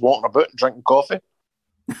just always walking about and drinking coffee.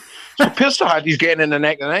 So poor Sahadi's getting in the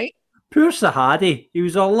neck tonight. Poor Sahadi. He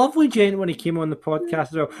was a lovely gent when he came on the podcast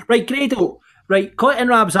as well. Right, Grado. Right, caught in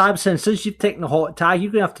Rab's absence, since you've taken the hot tag, you're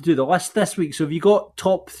going to have to do the list this week. So have you got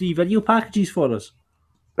top 3 video packages for us?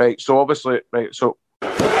 Right, so obviously, so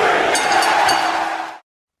it's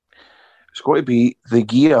got to be the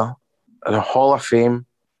gear at the Hall of Fame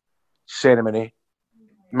ceremony.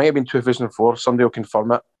 It might have been 2004, somebody will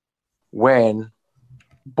confirm it, when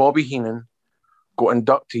Bobby Heenan got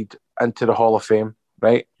inducted into the Hall of Fame,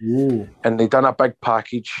 right? Ooh. And they done a big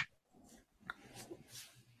package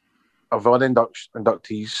of all the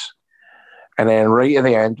inductees, and then right at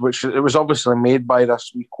the end, which it was obviously made by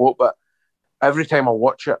this wee quote, but every time I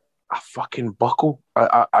watch it, I fucking buckle.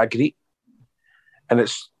 I agree. And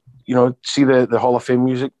it's, you know, see the Hall of Fame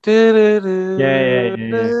music. Yeah.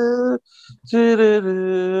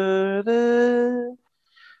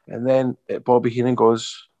 And then Bobby Heenan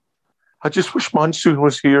goes, I just wish Monsoon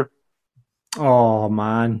was here. Oh,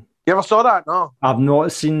 man. You ever saw that? No. I've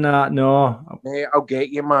not seen that, no. Mate, I'll get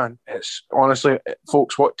you, man. It's honestly,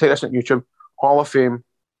 folks, take this on YouTube. Hall of Fame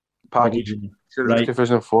package. Right.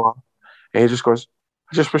 2004. And he just goes,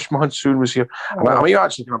 I just wish Monsoon was here. Oh. I mean,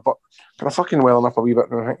 actually kind of fucking well enough a wee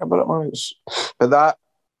bit when I think about it, man. But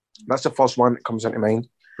that's the first one that comes into mind.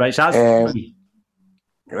 Right, so that's 3.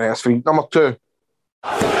 Right, that's 3. Number 2.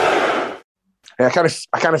 I kind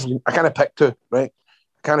of picked 2, right?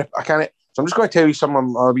 I kind of. So I'm just going to tell you some of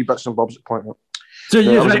my wee bits and bobs at the point. So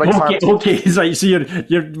you're right, okay. Right, so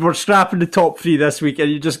we're strapping the top 3 this week, and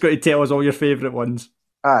you're just going to tell us all your favourite ones.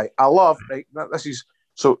 Aye, I love, right. This is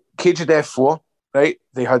so Cage of Death 4, right?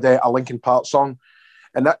 They had a Linkin Park song,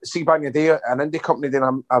 and that, see, back in the day, an indie company did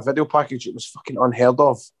a video package. It was fucking unheard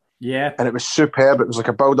of. Yeah, and it was superb. It was like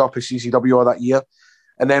a build up of CCW all that year.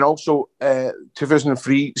 And then also,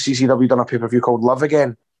 2003, CCW done a pay-per-view called Live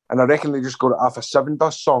Again. And I reckon they just got it off a Seven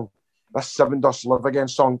Dust song. This Seven Dust Live Again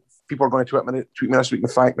song, people are going to tweet me this week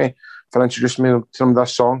and thank me for introducing me to them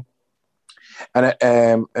this song. And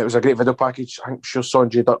it was a great video package. I'm sure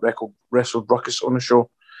Sonjay Dutt wrestled Ruckus on the show,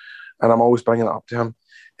 and I'm always bringing it up to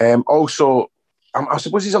him. Also, I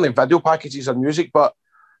suppose he's only video packages and music, but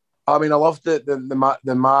I mean, I love the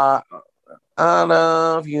I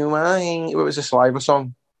love you, what was the Saliva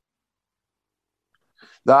song?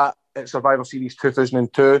 That at Survivor Series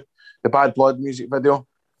 2002, the Bad Blood music video,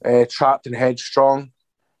 Trapped and Headstrong.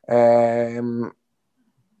 And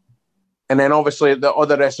then obviously the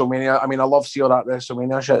other WrestleMania. I mean, I love see all that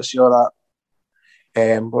WrestleMania shit, see all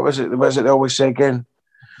that. What was it they always say again?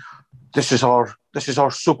 This is our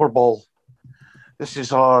Super Bowl. This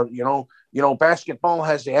is our, you know, basketball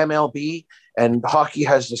has the MLB and hockey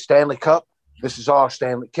has the Stanley Cup. This is our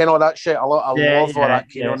Stanley. Ken, all that shit. I love all that.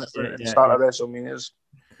 Ken, on the start of WrestleManias.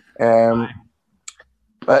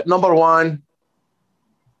 But number one,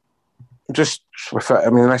 this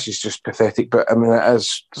is just pathetic, but I mean,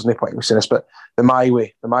 there's no point in me saying this, but the My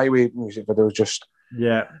Way music video is just,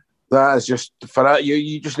 that is just, for that,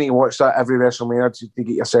 you just need to watch that every WrestleMania to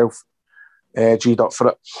get yourself G'd up for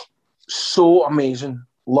it. So amazing.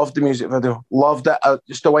 Loved the music video. Loved it.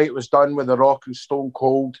 Just the way it was done with The Rock and Stone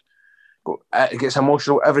Cold. It gets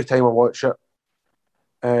emotional every time I watch it.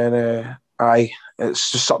 And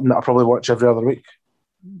it's just something that I probably watch every other week.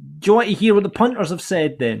 Do you want to hear what the punters have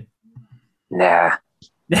said then? Nah.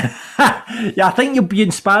 Yeah, I think you'll be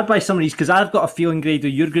inspired by some of these because I've got a feeling, Grado,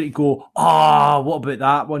 you're going to go, what about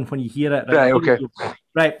that one when you hear it? Right, okay.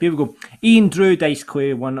 Right, here we go. Ian Drew Dice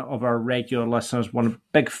Clay, one of our regular listeners, a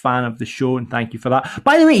big fan of the show, and thank you for that.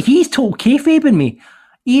 By the way, he's told kayfabe in me.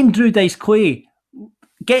 Ian Drew Dice Clay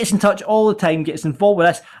gets in touch all the time, gets involved with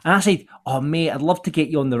this, and I said, oh mate, I'd love to get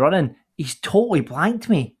you on the run-in. He's totally blanked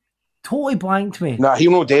me. Nah,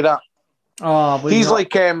 he'll not do that. Oh, he's not.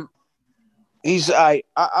 Like, he's do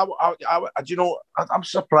you know? I'm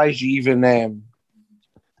surprised you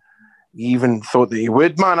even thought that he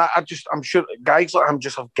would, man. I'm sure guys like him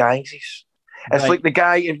just have gangsies. It's like the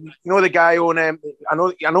guy, you know, the guy on. I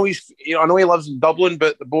know he lives in Dublin,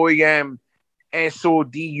 but the boy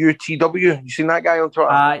SODUTW. You seen that guy on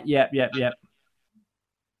Twitter? Yeah.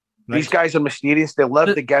 These guys are mysterious. They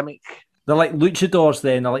live the gimmick. They're like luchadors.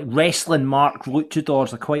 Then they're like wrestling mark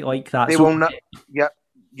luchadors. I quite like that. They will not. Yeah,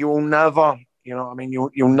 you will never. You know what I mean?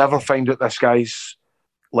 You'll never find out this guy's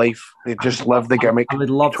life. They just live the gimmick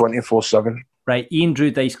 24/7. Right, Ian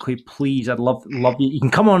Drew Dice Clay, please. I'd love you. You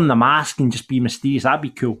can come on in the mask and just be mysterious. That'd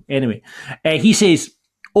be cool. Anyway, he says,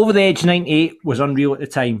 Over the Edge 98 was unreal at the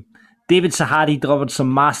time. David Sahadi delivered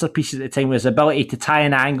some masterpieces at the time with his ability to tie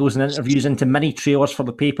in angles and interviews into mini trailers for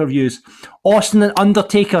the pay-per-views. Austin and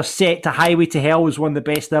Undertaker set to Highway to Hell was one of the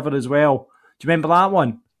best ever as well. Do you remember that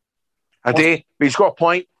one? I do, but he's got a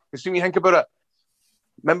point. Because when you think about it,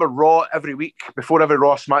 remember Raw every week, before every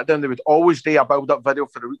Raw SmackDown, they would always do a build-up video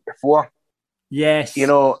for the week before. Yes. You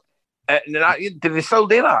know, did they still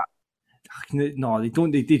do that? No, they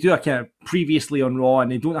don't. They do a kind of previously on Raw,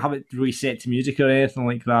 and they don't have it really set to music or anything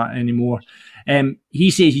like that anymore.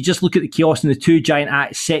 He says you just look at the chaos and the two giant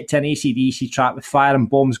acts set to an AC/DC track with fire and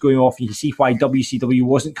bombs going off, and you can see why WCW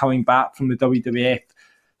wasn't coming back from the WWF.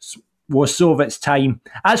 Was so of its time.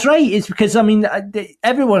 That's right. It's because, I mean,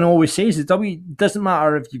 everyone always says it doesn't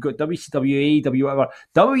matter if you've got WCW, AEW, whatever.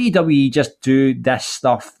 WWE just do this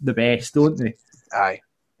stuff the best, don't they? Aye.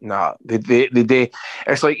 No, they do.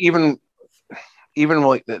 It's like even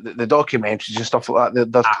like the documentaries and stuff like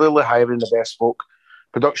that, they're clearly hiring the best folk.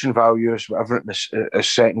 Production values, whatever is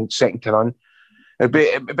second to none. It'd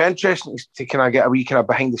be interesting to kind of get a wee kind of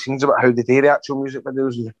behind the scenes about how they do the actual music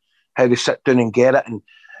videos and how they sit down and get it. And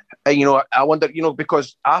you know, I wonder, you know,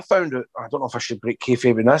 because I found out, I don't know if I should break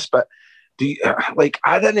kayfabe in this, but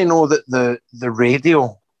I didn't know that the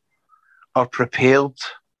radio are prepared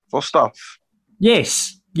for stuff.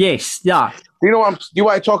 Yes, yeah. Do you know what do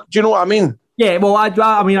you know what I mean? Yeah, well,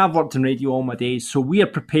 I mean, I've worked in radio all my days, so we are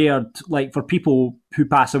prepared, like, for people who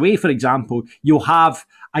pass away, for example, you'll have,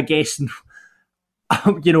 I guess,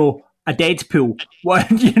 you know, a Deadpool. Well,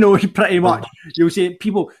 you know, pretty much. You'll say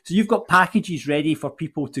people, so you've got packages ready for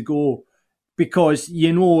people to go because,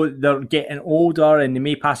 you know, they're getting older and they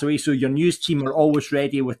may pass away, so your news team are always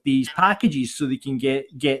ready with these packages so they can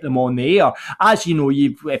get them on the air. As you know,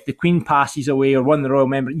 if the Queen passes away or one of the royal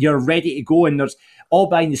members, you're ready to go, and there's all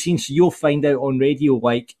behind the scenes, so you'll find out on radio,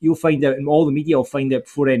 like, you'll find out, and all the media will find out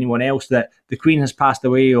before anyone else that the Queen has passed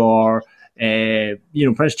away, or you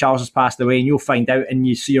know, Prince Charles has passed away, and you'll find out,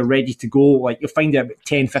 and so you're ready to go. Like, you'll find out about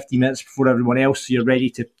 10-15 minutes before everyone else, so you're ready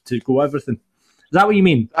to go everything. Is that what you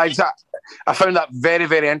mean? Exactly. I found that very,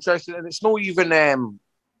 very interesting, and it's not even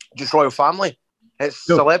just royal family; it's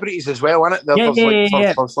celebrities as well, isn't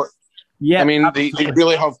it? Yeah, I mean, they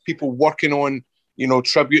really have people working on,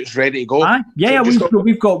 tributes ready to go.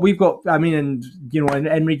 We've got. I mean, and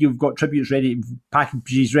in radio, we've got tributes ready,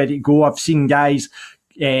 packages ready to go. I've seen guys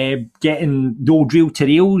getting the old reel to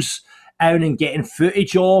reels out and getting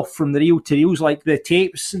footage off from the reel to reels, like the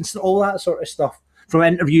tapes and all that sort of stuff from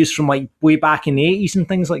interviews from like way back in the 80s and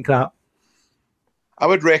things like that. I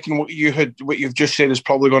would reckon what you've just said is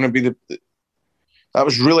probably going to be that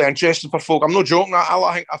was really interesting for folk. I'm not joking.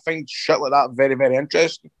 I find shit like that very, very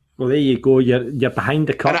interesting. Well, there you go. You're behind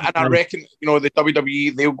the curtain. And I reckon, the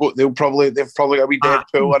WWE, they've probably got a wee dead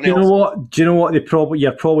pool. Do you know what?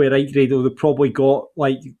 You're probably right, Grado. They've probably got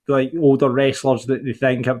like older wrestlers that they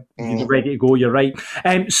think are ready to go. You're right.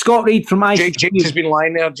 Scott Reed from ICW. Jake's has been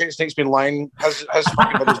lying there. Jake's been lying. His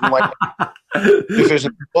fucking video's been lying.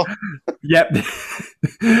 2004. Yep.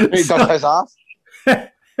 He does his ass.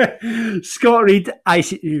 Scott Reed,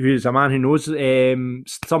 who's a man who knows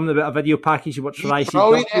something about a video package he watched for ICW.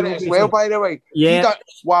 Brilliant in it as well, by the way. Yeah.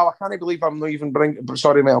 Wow, I can't believe I'm not even bringing.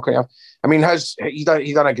 Sorry, mate. Okay, I mean, he done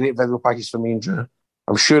a great video package for me and Drew.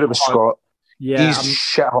 I'm sure it was Scott. Yeah, he's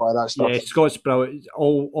shit hot at that stuff. Yeah, Scott's brilliant.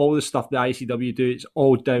 All the stuff that ICW do, it's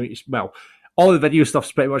all down. All the video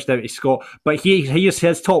stuff's pretty much down to Scott. But here's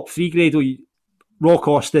his top three, Grado. Rock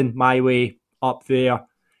Austin, My Way, up there.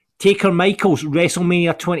 Taker Michaels,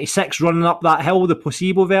 WrestleMania 26, running up that hill, the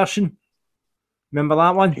placebo version. Remember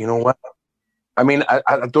that one? You know what? I mean,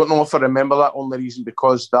 I don't know if I remember that only reason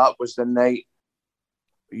because that was the night,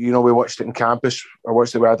 we watched it in campus. I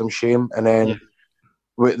watched it with Adam Shame, and then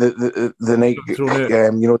the night, they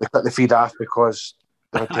cut the feed off because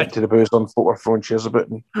they went to the booze on foot, were throwing chairs about.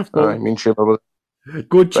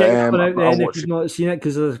 Go check it out then if you've not seen it,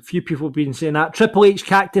 because there's a few people have been saying that. Triple H,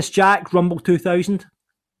 Cactus Jack, Rumble 2000.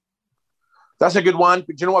 That's a good one.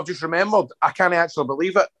 But do you know what I've just remembered? I can't actually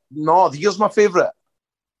believe it. No, here's my favourite.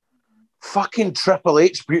 Fucking Triple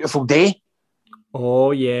H, Beautiful Day.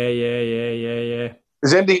 Oh, yeah.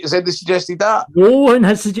 Has anybody suggested that? No one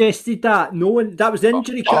has suggested that. No one. That was the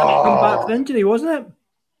injury. Come back for injury, wasn't it?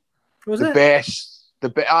 The best.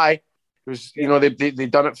 Aye. It was, they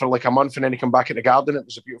done it for like a month and then he come back at the Garden. It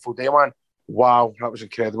was a Beautiful Day, man. Wow, that was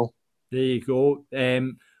incredible. There you go.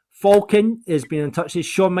 Falcon has been in touch. Says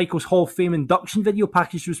Shawn Michaels Hall of Fame induction video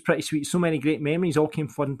package was pretty sweet. So many great memories, all came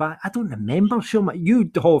flooding back. I don't remember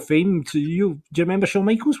the Hall of Fame. So do you remember Shawn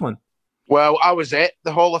Michaels one? Well, I was at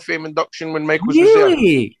the Hall of Fame induction when Michaels was there.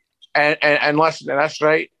 And listen to this,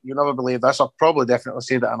 right? You'll never believe this. I'll probably definitely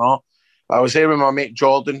say that or not. I was there with my mate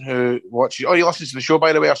Jordan, who watches. Oh, he listens to the show,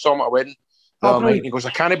 by the way. I saw him at a wedding. Right. He goes,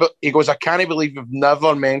 I can't believe you've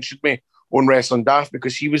never mentioned me on Wrestling Daft,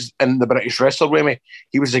 because he was in the British Wrestler with me.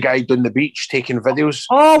 He was the guy down the beach taking videos.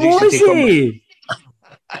 Oh, was he?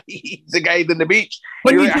 He's the guy down the beach.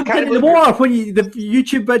 When you jump into the water, the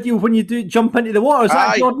YouTube video, when you do jump into the water, is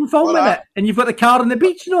that Jordan filming it? And you've got the car on the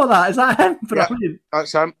beach and all that? Is that him? Yeah,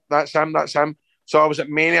 that's him. So I was at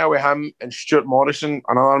Mania with him and Stuart Morrison,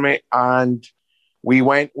 another mate, and we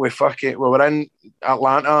went with we were in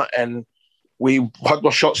Atlanta and we had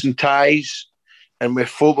our shots and ties. And we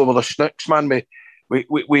fought with the snooks, man.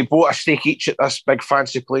 We bought a steak each at this big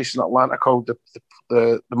fancy place in Atlanta called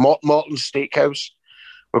the Morton Steakhouse.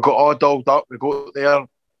 We got all dolled up. We got there,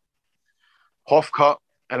 half cut.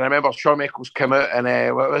 And I remember Shawn Michaels came out and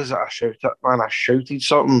what was it? I shouted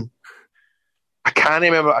something. I can't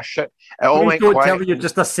remember what I shouted. It all went quiet. Don't tell me you're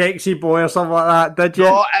just a sexy boy or something like that, did you?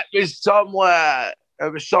 No, it was somewhat.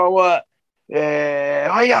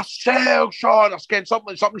 Oh, yourself, Sean. I was getting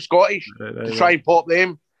something Scottish to try and pop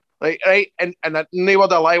them. Right? And no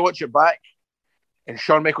word of lie, watch it back. And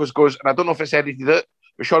Shawn Michaels goes, and I don't know if it's edited it,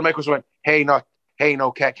 but Shawn Michaels went, hey, no,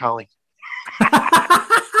 Cat Calling.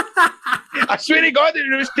 I swear to God,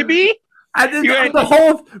 it was to be. And then the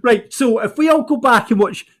whole right. So if we all go back and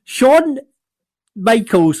watch Shawn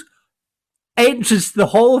Michaels entrance to the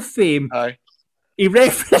Hall of Fame. Aye. He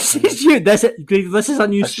references you. This is a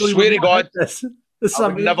new story. I swear to God, I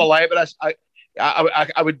would never lie about this.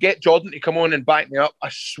 I would get Jordan to come on and back me up. I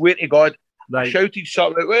swear to God, I shouted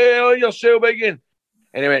something like, well, you're so big in.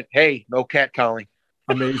 And he went, hey, no Cat Calling.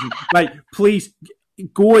 Amazing. Right, please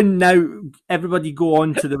go on now. Everybody go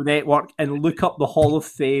on to the network and look up the Hall of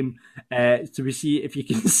Fame to see if you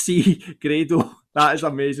can see Grado. That is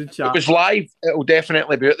amazing, chat. If it was live, it'll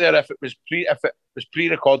definitely be out there. If it was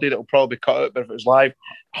pre-recorded, it'll probably be cut out. But if it was live,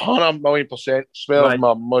 100,000,000%. Swear right.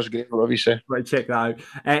 My mum's great, whatever you say. Right, check that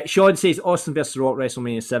out. Sean says Austin versus Rock,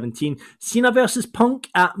 WrestleMania 17. Cena versus Punk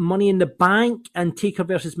at Money in the Bank, and Taker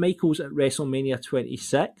versus Michaels at WrestleMania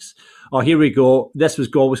 26. Oh, here we go. This was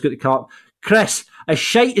always going to cut. Chris, as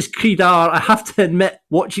shite as Creed are, I have to admit,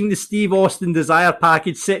 watching the Steve Austin Desire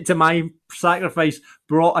package set to my sacrifice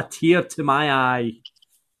brought a tear to my eye.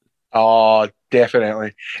 Oh,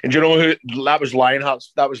 definitely. And do you know who that was?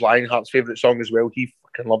 Lionheart's favourite song as well. He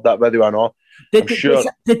fucking loved that video. I know.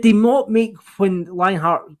 Did they not make, when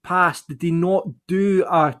Lionheart passed, did they not do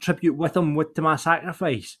a tribute with him with To My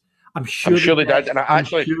Sacrifice? I'm sure they did. And I'm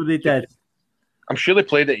sure they did. I'm sure they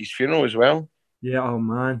played at his funeral as well. Yeah, oh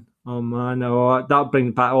man, that'll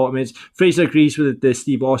bring back automates. Fraser agrees with the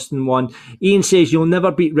Steve Austin one. Ian says you'll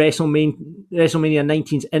never beat WrestleMania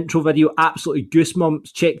 19's intro video. Absolutely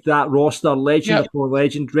goosebumps. Check that roster. Legend upon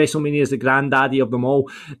legend. WrestleMania is the granddaddy of them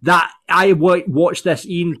all. That I watched this.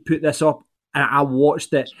 Ian put this up, and I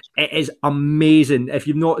watched it. It is amazing. If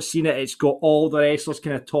you've not seen it, it's got all the wrestlers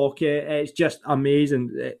kind of talking. It's just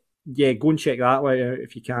amazing. Yeah, go and check that out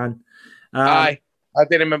if you can. I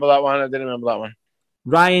didn't remember that one.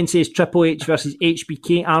 Ryan says Triple H versus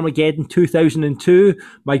HBK Armageddon 2002.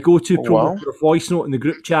 My go-to promo for a voice note in the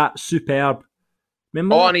group chat. Superb.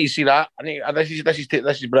 Remember? I need to see that. This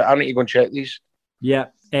is Brett. I need to go and check these. Yeah.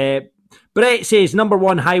 Brett says number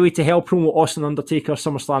one Highway to Hell promo, Austin Undertaker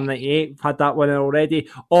SummerSlam 98. We've had that one already.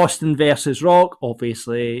 Austin versus Rock,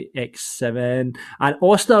 obviously X7, and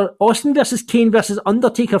Austin versus Kane versus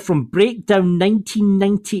Undertaker from Breakdown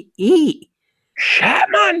 1998. Shit,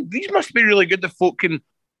 man, these must be really good. The folk can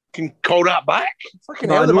call that back. Fucking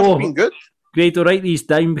hell, they must have been good. Great, to write these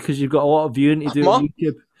down because you've got a lot of viewing to do on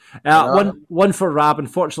YouTube. One for Rab.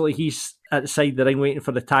 Unfortunately, he's at the side of the ring waiting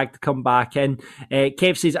for the tag to come back in.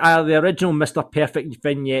 Kev says either the original Mr. Perfect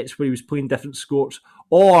vignettes where he was playing different scores,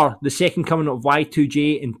 or the second coming of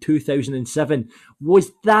Y2J in 2007.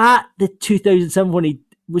 Was that the 2007 when he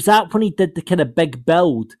did the kind of big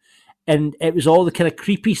build? And it was all the kind of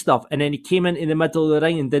creepy stuff, and then he came into the middle of the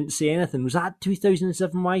ring and didn't say anything. Was that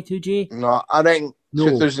 2007 Y2J? No, I think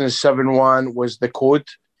 2007 one was the Code.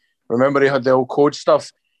 Remember he had the old Code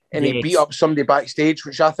stuff, and he beat up somebody backstage,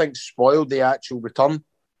 which I think spoiled the actual return.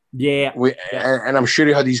 Yeah. And I'm sure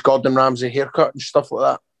he had his Gordon Ramsay haircut and stuff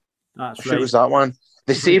like that. That's right. Sure it was that one.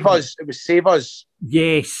 The Save Us. It was Save Us.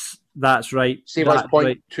 Yes, that's right. Save Us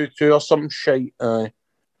 .22 or some shite.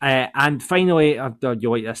 And finally, you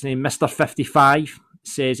like this name, Mr. 55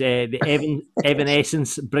 says the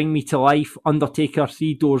Evanescence, Bring Me to Life, Undertaker,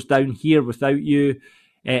 3 Doors Down, Here Without You,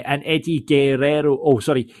 and Eddie Guerrero.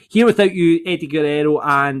 Here Without You, Eddie Guerrero,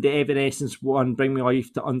 and the Evanescence one, Bring Me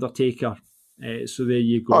Life to Undertaker. So there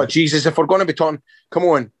you go. Oh Jesus! If we're going to be talking, come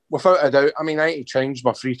on, without a doubt. I mean, I need to change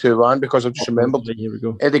my 3-2-1 because I've just remembered. Here we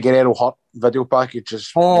go. Eddie Guerrero Hurt video package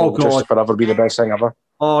is just forever be the best thing ever.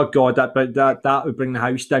 Oh God, that would bring the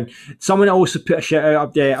house down. Someone also put a shout out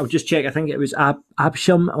up there. I'll just check. I think it was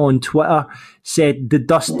Absham on Twitter said the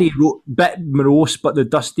Dusty bit morose, but the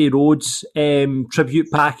Dusty Rhodes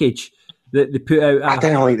tribute package that they put out. I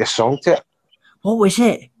didn't like the song to it. What was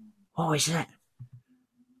it?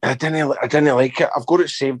 I didn't like it. I've got it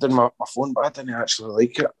saved in my phone, but I didn't actually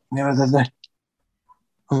like it. Never did I?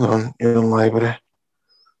 Hold on, you're in the library.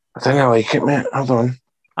 I didn't like it, mate. Hold on.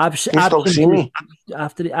 After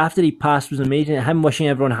he passed was amazing. Him wishing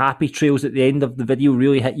everyone happy trails at the end of the video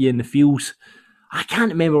really hit you in the feels. I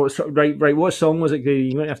can't remember what right. What song was it?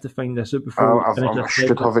 You're going to have to find this out before. I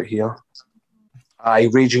should have it here.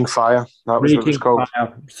 Raging Fire. That was what it was called.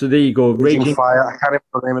 Fire. So there you go. Raging Fire. I can't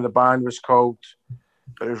remember the name of the band was called.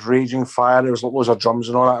 But it was Raging Fire. There was loads of drums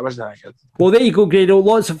and all that. It wasn't that good. Well, there you go, Grado.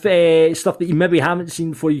 Lots of stuff that you maybe haven't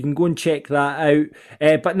seen before. You can go and check that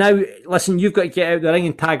out. But now, listen, you've got to get out the ring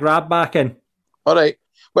and tag Rab back in. All right.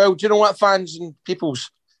 Well, do you know what, fans and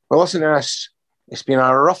peoples? Well, listen to this. It's been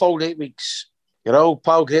a rough old 8 weeks. Your old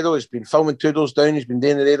pal Grado has been filming 2 Doors Down. He's been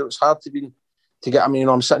doing the radio. It's hard to get. I mean,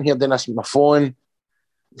 I'm sitting here doing this with my phone.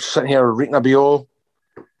 I'm sitting here reading a BO.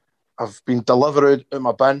 I've been delivered out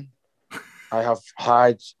my bin. I have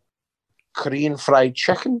had Korean fried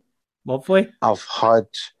chicken. Lovely. I've had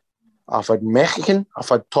Mexican. I've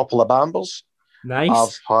had topalabambers.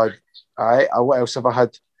 Nice. What else have I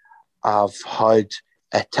had? I've had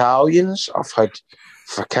Italians. I've had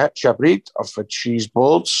focaccia bread. I've had cheese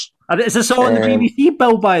boards. Is this all on the BBC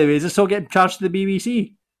bill, by the way? Is this all getting charged to the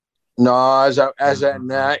BBC? No, is it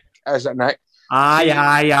Nick?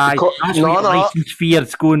 Aye. That's what license fee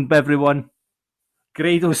is going, everyone.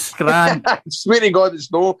 Grado's scran. I swear to God, it's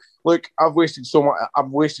no. Look, I've wasted so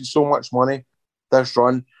much money this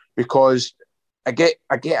run because I get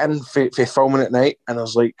in for filming at night, and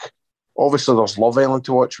there's obviously there's Love Island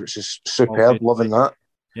to watch, which is superb. Loving that.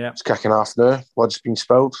 Yeah, it's kicking off now. Blood's been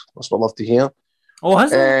spilled. That's what I love to hear. Oh,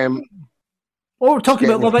 has it? We're talking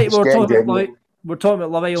about Love Island. we're talking about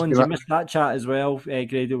Love Island. You missed that chat as well,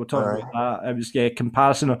 Grady. We're talking about that. It was a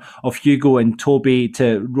comparison of Hugo and Toby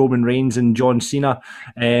to Roman Reigns and John Cena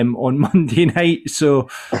on Monday night. So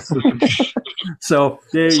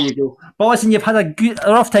there you go. But listen, you've had a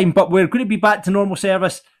rough time, but we're going to be back to normal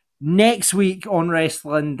service next week on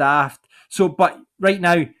Wrestling Daft. So, but right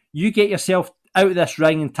now, you get yourself out of this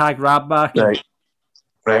ring and tag Rab back.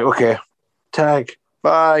 Right, okay. Tag.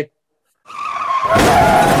 Bye.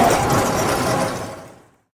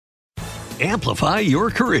 Amplify your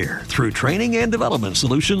career through training and development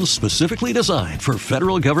solutions specifically designed for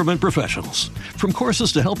federal government professionals. From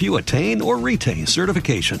courses to help you attain or retain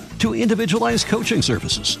certification, to individualized coaching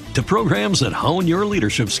services, to programs that hone your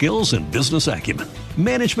leadership skills and business acumen,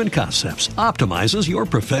 Management Concepts optimizes your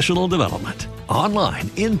professional development. Online,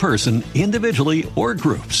 in person, individually, or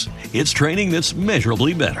groups, it's training that's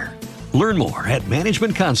measurably better. Learn more at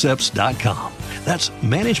managementconcepts.com. That's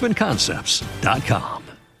managementconcepts.com.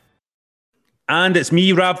 And it's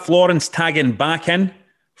me, Rab Florence, tagging back in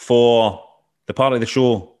for the part of the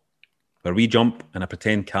show where we jump in a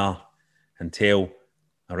pretend car and tell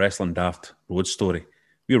a Wrestling Daft road story.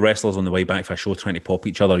 We're wrestlers on the way back for a show trying to pop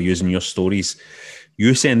each other using your stories.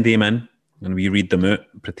 You send them in and we read them out,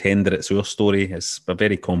 pretend that it's your story. It's a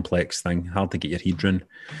very complex thing, hard to get your head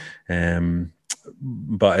around.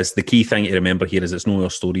 But it's the key thing to remember here is it's not our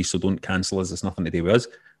story, so don't cancel us. It's nothing to do with us.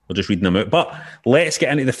 We're just reading them out. But let's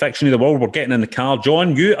get into the fiction of the world. We're getting in the car.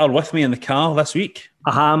 John, you are with me in the car this week.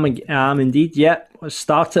 I am indeed, yeah. Let's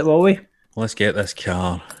start it, will we? Let's get this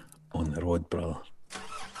car on the road, brother.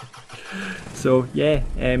 So, yeah,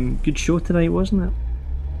 good show tonight, wasn't it?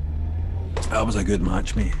 That was a good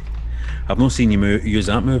match, mate. I've not seen you use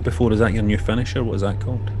that move before. Is that your new finisher? What is that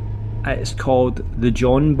called? It's called the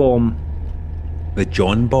John Bomb. The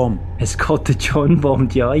John Bomb? It's called the John Bomb.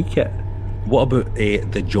 Do you like it? What about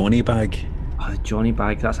the Johnny Bag? Oh, the Johnny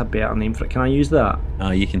Bag, that's a better name for it. Can I use that?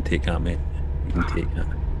 You can take that, mate. You can take that.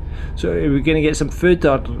 So are we going to get some food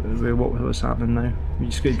or what's happening now? You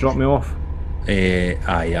just going to drop me off?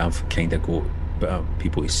 I've kind of got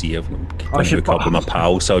people to see. I've got to hook up with my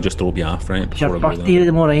pals, so I'll just throw you off, right? It's your birthday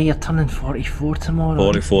tomorrow, eh? You're turning 44 tomorrow.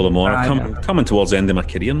 44 tomorrow. Coming towards the end of my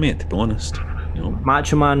career, mate, to be honest. You know.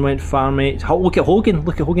 Macho Man went far, mate. Look at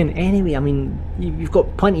Hogan. Anyway, I mean, you've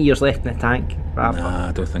got plenty of years left in the tank. Nah,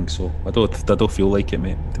 I don't think so. I don't feel like it,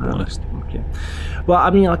 mate, to be honest. Okay. Well, I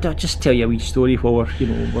mean, I'll just tell you a wee story while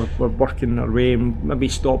we're working our way, and maybe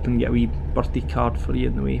stop and get a wee birthday card for you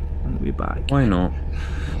on the way back. Why not?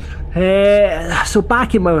 So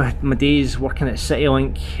back in my days working at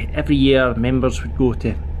CityLink, every year members would go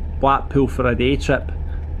to Blackpool for a day trip.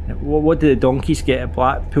 What did the donkeys get at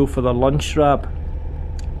Blackpool for their lunch, Rab?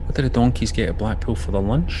 What did the donkeys get at Blackpool for their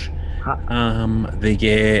lunch? They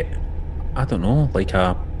get, I don't know, like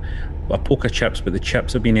a poke of chips, but the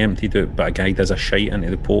chips have been emptied out, but a guy does a shite into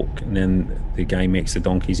the poke, and then the guy makes the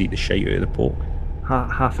donkeys eat the shite out of the poke.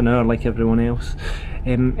 Half an hour like everyone else.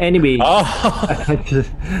 Anyway,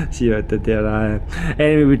 see what I did there.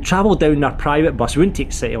 Anyway, we'd travel down our private bus. We wouldn't take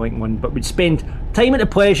CityLink one, but we'd spend time at the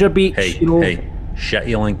Pleasure Beach. Hey,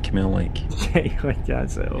 Shitty Link, me like. Shitty Link,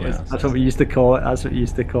 that's it. That's what we used to call it.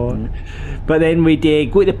 But then we'd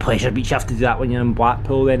go to the Pleasure Beach. You have to do that when you're in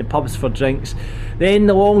Blackpool. Then the pubs for drinks. Then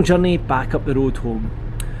the long journey back up the road home.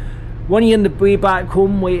 One year on the way back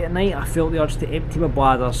home late at night, I felt the urge to empty my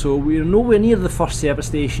bladder, so we were nowhere near the first service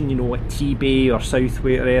station, like T-Bay or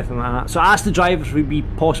Southway or anything like that. So I asked the driver if it would be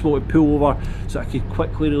possible to pull over so I could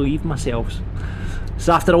quickly relieve myself.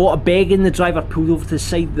 So after a lot of begging, the driver pulled over to the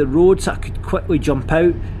side of the road so I could quickly jump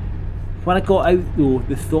out. When I got out though,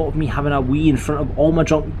 the thought of me having a wee in front of all my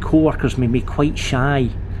drunk co-workers made me quite shy.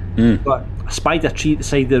 But I spied a tree at the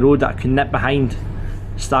side of the road that I could nip behind,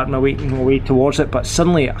 starting my way towards it, but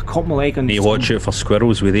suddenly I caught my leg on you watch out for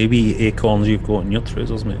squirrels with the wee acorns you've got in your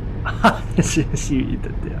trousers, mate. See what you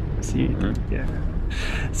did there. Yeah.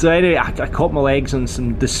 So anyway, I caught my legs on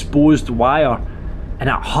some disposed wire, and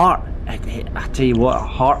it hurt. I tell you what,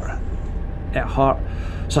 it hurt.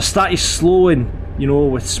 So I started slowing,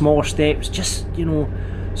 with smaller steps, just,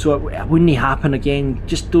 so it wouldn't happen again.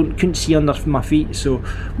 Just couldn't see under my feet, so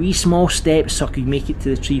wee small steps so I could make it to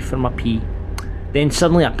the tree for my pee. Then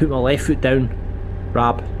suddenly I put my left foot down.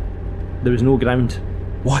 Rab, there was no ground.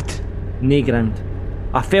 What? No ground.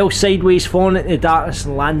 I fell sideways, falling into the darkness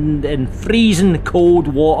and landed in freezing cold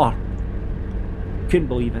water. Couldn't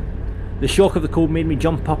believe it. The shock of the cold made me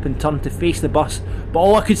jump up and turn to face the bus, but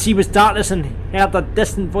all I could see was darkness and heard a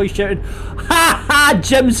distant voice shouting, "Ha ha!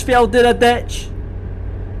 Jim's fell down a ditch!"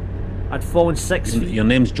 I'd fallen 6 feet. Your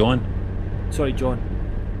name's John. Sorry, John.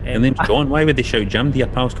 Your name's John. Why would they shout Jim? Do your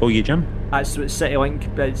pals call you Jim? That's what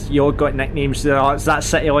CityLink. You all got nicknames there. It's that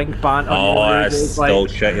CityLink banter. It's still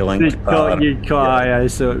CityLink banter.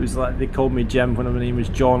 So it was like they called me Jim when my name was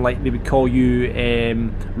John. Like they would call you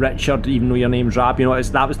Richard, even though your name's Rab. You know,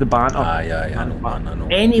 that was the banter. I know.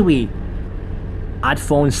 Anyway, I'd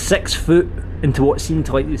fallen 6 foot into what seemed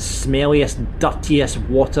like the smelliest, dirtiest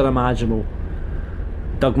water imaginable.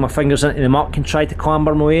 Dug my fingers into the muck and tried to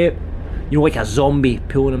clamber my way out. You know, like a zombie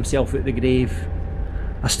pulling himself out of the grave.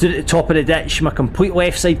 I stood at the top of the ditch, my complete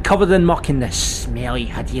left side covered in muck and this smelly,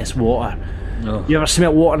 hideous water. Oh. You ever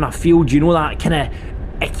smell water in a field? You know that kind of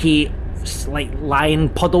icky, like lion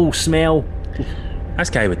puddle smell?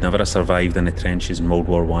 This guy would never have survived in the trenches in World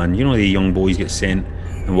War One. You know, the young boys get sent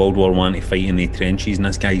in World War One to fight in the trenches, and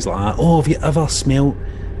this guy's like, have you ever smelt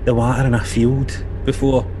the water in a field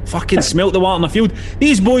before? Fucking smelt the water in a field.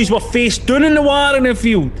 These boys were face down in the water in the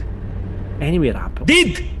field. Anyway, Rab.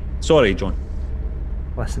 Did! Sorry, John.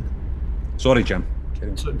 Listen. Sorry, Jim.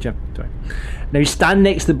 Sorry. Now you stand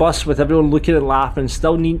next to the bus with everyone looking and laughing,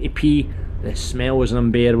 still needing to pee. The smell was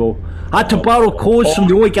unbearable. I had to borrow clothes from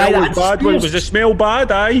the only guy that had bad. Was the smell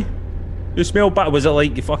bad, aye? The smell bad. Was it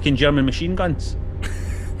like the fucking German machine guns?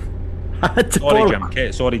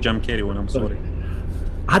 Sorry, Jim, carry on, I'm sorry.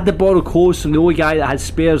 I had to borrow clothes from the only guy that had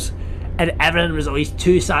spares, and everything was always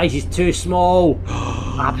 2 sizes too small.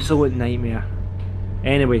 Absolute nightmare.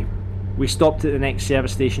 Anyway, we stopped at the next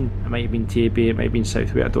service station. It might have been TAB, it might have been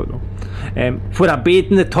Southway, I don't know. Where I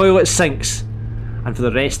bathed in the toilet sinks, and for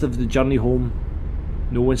the rest of the journey home,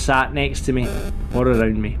 no one sat next to me or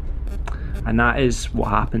around me. And that is what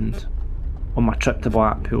happened on my trip to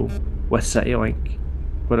Blackpool with CityLink,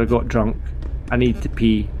 where I got drunk, I needed to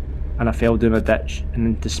pee, and I fell down a ditch and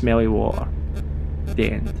into smelly water.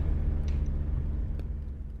 The end.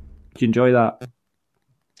 Did you enjoy that?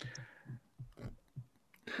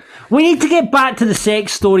 We need to get back to the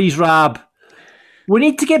sex stories, Rab. We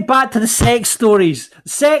need to get back to the sex stories.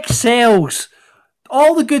 Sex sells.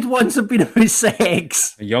 All the good ones have been about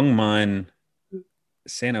sex. A young man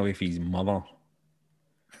sent away for his mother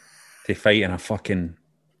to fight in a fucking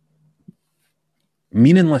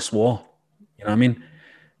meaningless war. You know what I mean?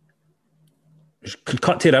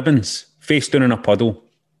 Cut to ribbons, face down in a puddle.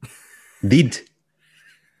 Dead.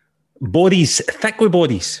 Bodies, thick with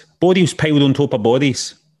bodies. Bodies piled on top of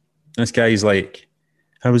bodies. This guy's like,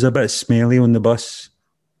 I was a bit smelly on the bus.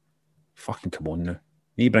 Fucking come on now.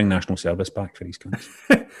 You need to bring national service back for these guys.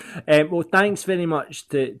 Well, thanks very much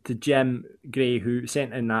to Jim Gray who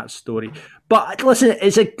sent in that story. But listen,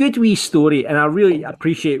 it's a good wee story, and I really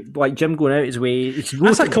appreciate like Jim going out his way.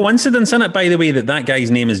 That's a coincidence, isn't it, by the way, that guy's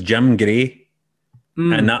name is Jim Gray.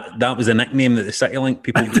 And that was a nickname that the CityLink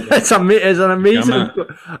people it's an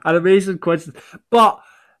amazing coincidence. But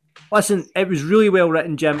listen, it was really well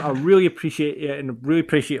written, Jim. I really appreciate it, and I really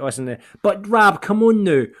appreciate listening to it. But Rab, come on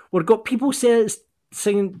now. We've got people saying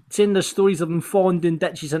their stories of them falling down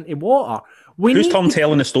ditches into water. Whose turn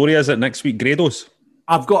telling the story is it next week? Grado's?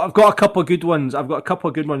 I've got a couple of good ones. Some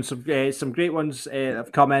great ones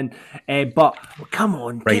have come in. But come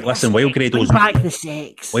on, right? Listen, while Grado's back the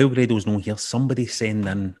sex. While Grado's not here, somebody send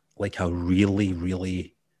in like a really,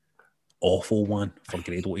 really awful one for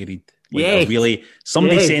Grado to read. Like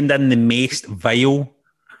send in the most vile,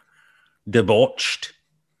 debauched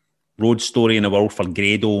road story in the world for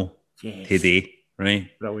Grado today, right?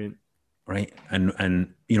 Brilliant. Right,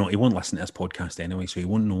 and you know, he won't listen to this podcast anyway, so he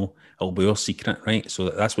won't know. It'll be our secret, right? So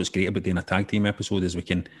that's what's great about doing a tag team episode is we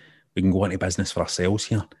can go into business for ourselves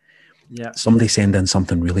here. Yeah. Somebody send in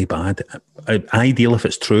something really bad. Ideal if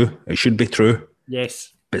it's true. It should be true.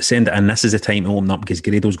 Yes. But send it in. This is the time to open up because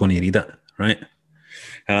Grado's going to read it, right?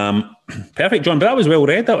 Perfect, John. But that was well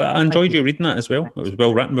read. I enjoyed you reading that as well. It was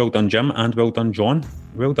well written. Well done, Jim, and well done, John.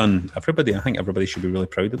 Well done, everybody. I think everybody should be really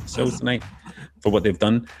proud of themselves tonight for what they've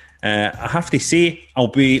done. I have to say, I'll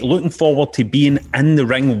be looking forward to being in the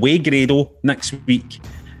ring with Grado next week.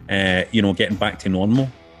 Getting back to normal.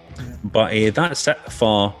 But that's it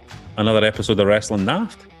for another episode of Wrestling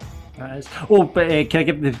Daft. That is. Oh, but can I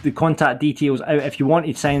give the contact details out? If you want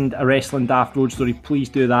to send a Wrestling Daft road story, please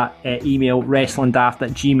do that. Email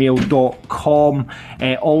wrestlingdaft@gmail.com.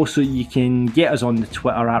 Also, you can get us on the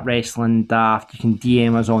Twitter at Wrestling Daft. You can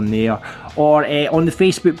DM us on there. Or on the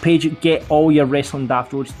Facebook page, get all your Wrestling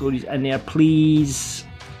Daft road stories in there, please.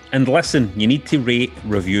 And listen, you need to rate,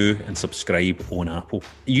 review and subscribe on Apple.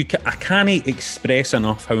 I can't express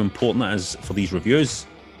enough how important it is for these reviews.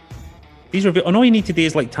 And all you need to do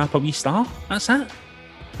is like tap a wee star. That's it.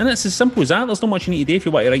 And it's as simple as that. There's not much you need to do. If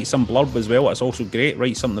you want to write some blurb as well, it's also great.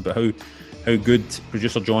 Write something about how good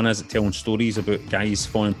producer John is at telling stories about guys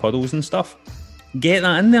falling puddles and stuff. Get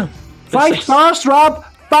that in there. 5 stars, Rob.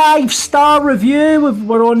 5-star review.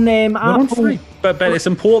 We're on Apple. But it's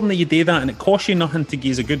important that you do that, and it costs you nothing to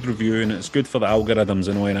give a good review, and it's good for the algorithms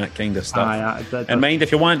and all that kind of stuff. And mind,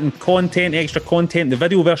 if you're wanting content, extra content, the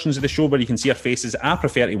video versions of the show where you can see our faces, I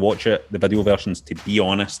prefer to watch the video versions, to be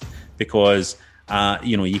honest, because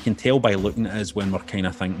you can tell by looking at us when we're kind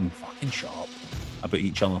of thinking fucking shut up about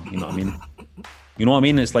each other. You know what I mean? You know what I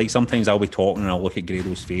mean? It's like sometimes I'll be talking and I'll look at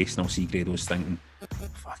Grado's face and I'll see Grado's thinking,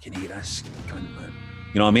 fucking hate this cunt, man.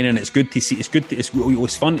 You know what I mean? And it's good to see. It's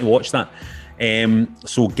fun to watch that.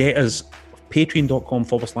 So get us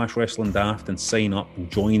patreon.com/wrestling daft and sign up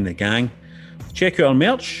and join the gang. Check out our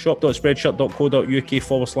merch,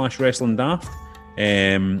 shop.spreadshirt.co.uk/wrestling daft.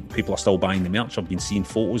 People are still buying the merch. I've been seeing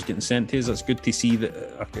photos getting sent to us. It's good to see that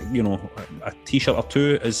a t-shirt or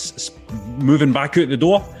two is moving back out the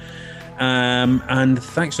door. And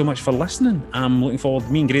thanks so much for listening. I'm looking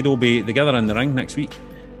forward. Me and Grado will be together in the ring next week,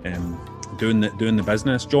 doing the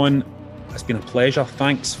business. John, it's been a pleasure.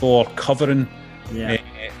 Thanks for covering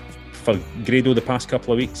for Grado the past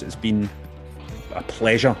couple of weeks. It's been a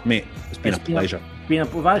pleasure, mate. It's been a pleasure.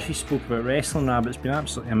 We've actually spoke about wrestling now, but it's been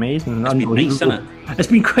absolutely amazing. It's been nice, isn't it? It's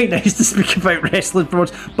been quite nice to speak about wrestling for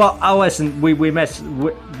once. But listen, we miss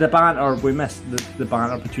the banter. We miss the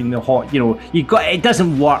banter between the hot. It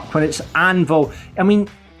doesn't work when it's Anvil. I mean,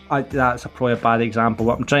 that's probably a bad example.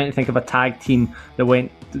 But I'm trying to think of a tag team that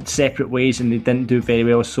went separate ways and they didn't do very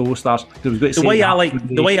well as Soul Stars. The way I like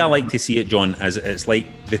to see it, John, is it's like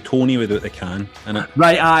the Tony without the can, innit?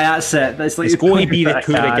 Right, that's it. It's going to be the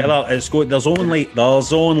two together.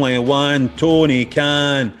 There's only one Tony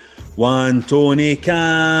can. One Tony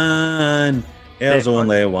can. There's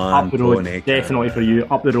only one Tony can. Definitely for you.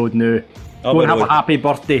 Up the road now. Go and have a happy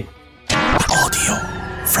birthday. Audio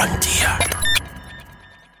Frontier.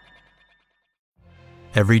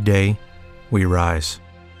 Every day, we rise,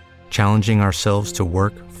 challenging ourselves to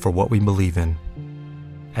work for what we believe in.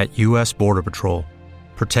 At U.S. Border Patrol,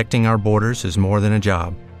 protecting our borders is more than a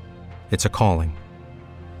job. It's a calling.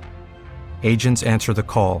 Agents answer the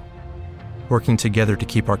call, working together to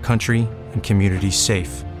keep our country and communities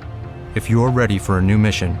safe. If you're ready for a new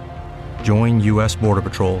mission, join U.S. Border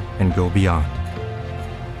Patrol and go beyond.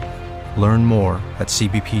 Learn more at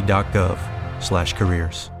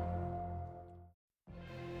cbp.gov/careers.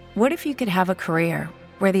 What if you could have a career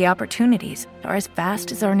where the opportunities are as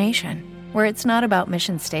vast as our nation, where it's not about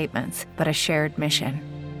mission statements, but a shared mission?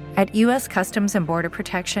 At U.S. Customs and Border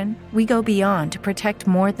Protection, we go beyond to protect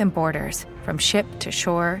more than borders. From ship to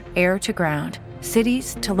shore, air to ground,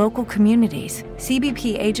 cities to local communities,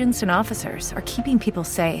 CBP agents and officers are keeping people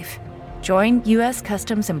safe. Join U.S.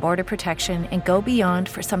 Customs and Border Protection and go beyond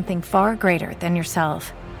for something far greater than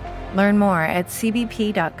yourself. Learn more at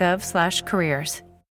cbp.gov/careers.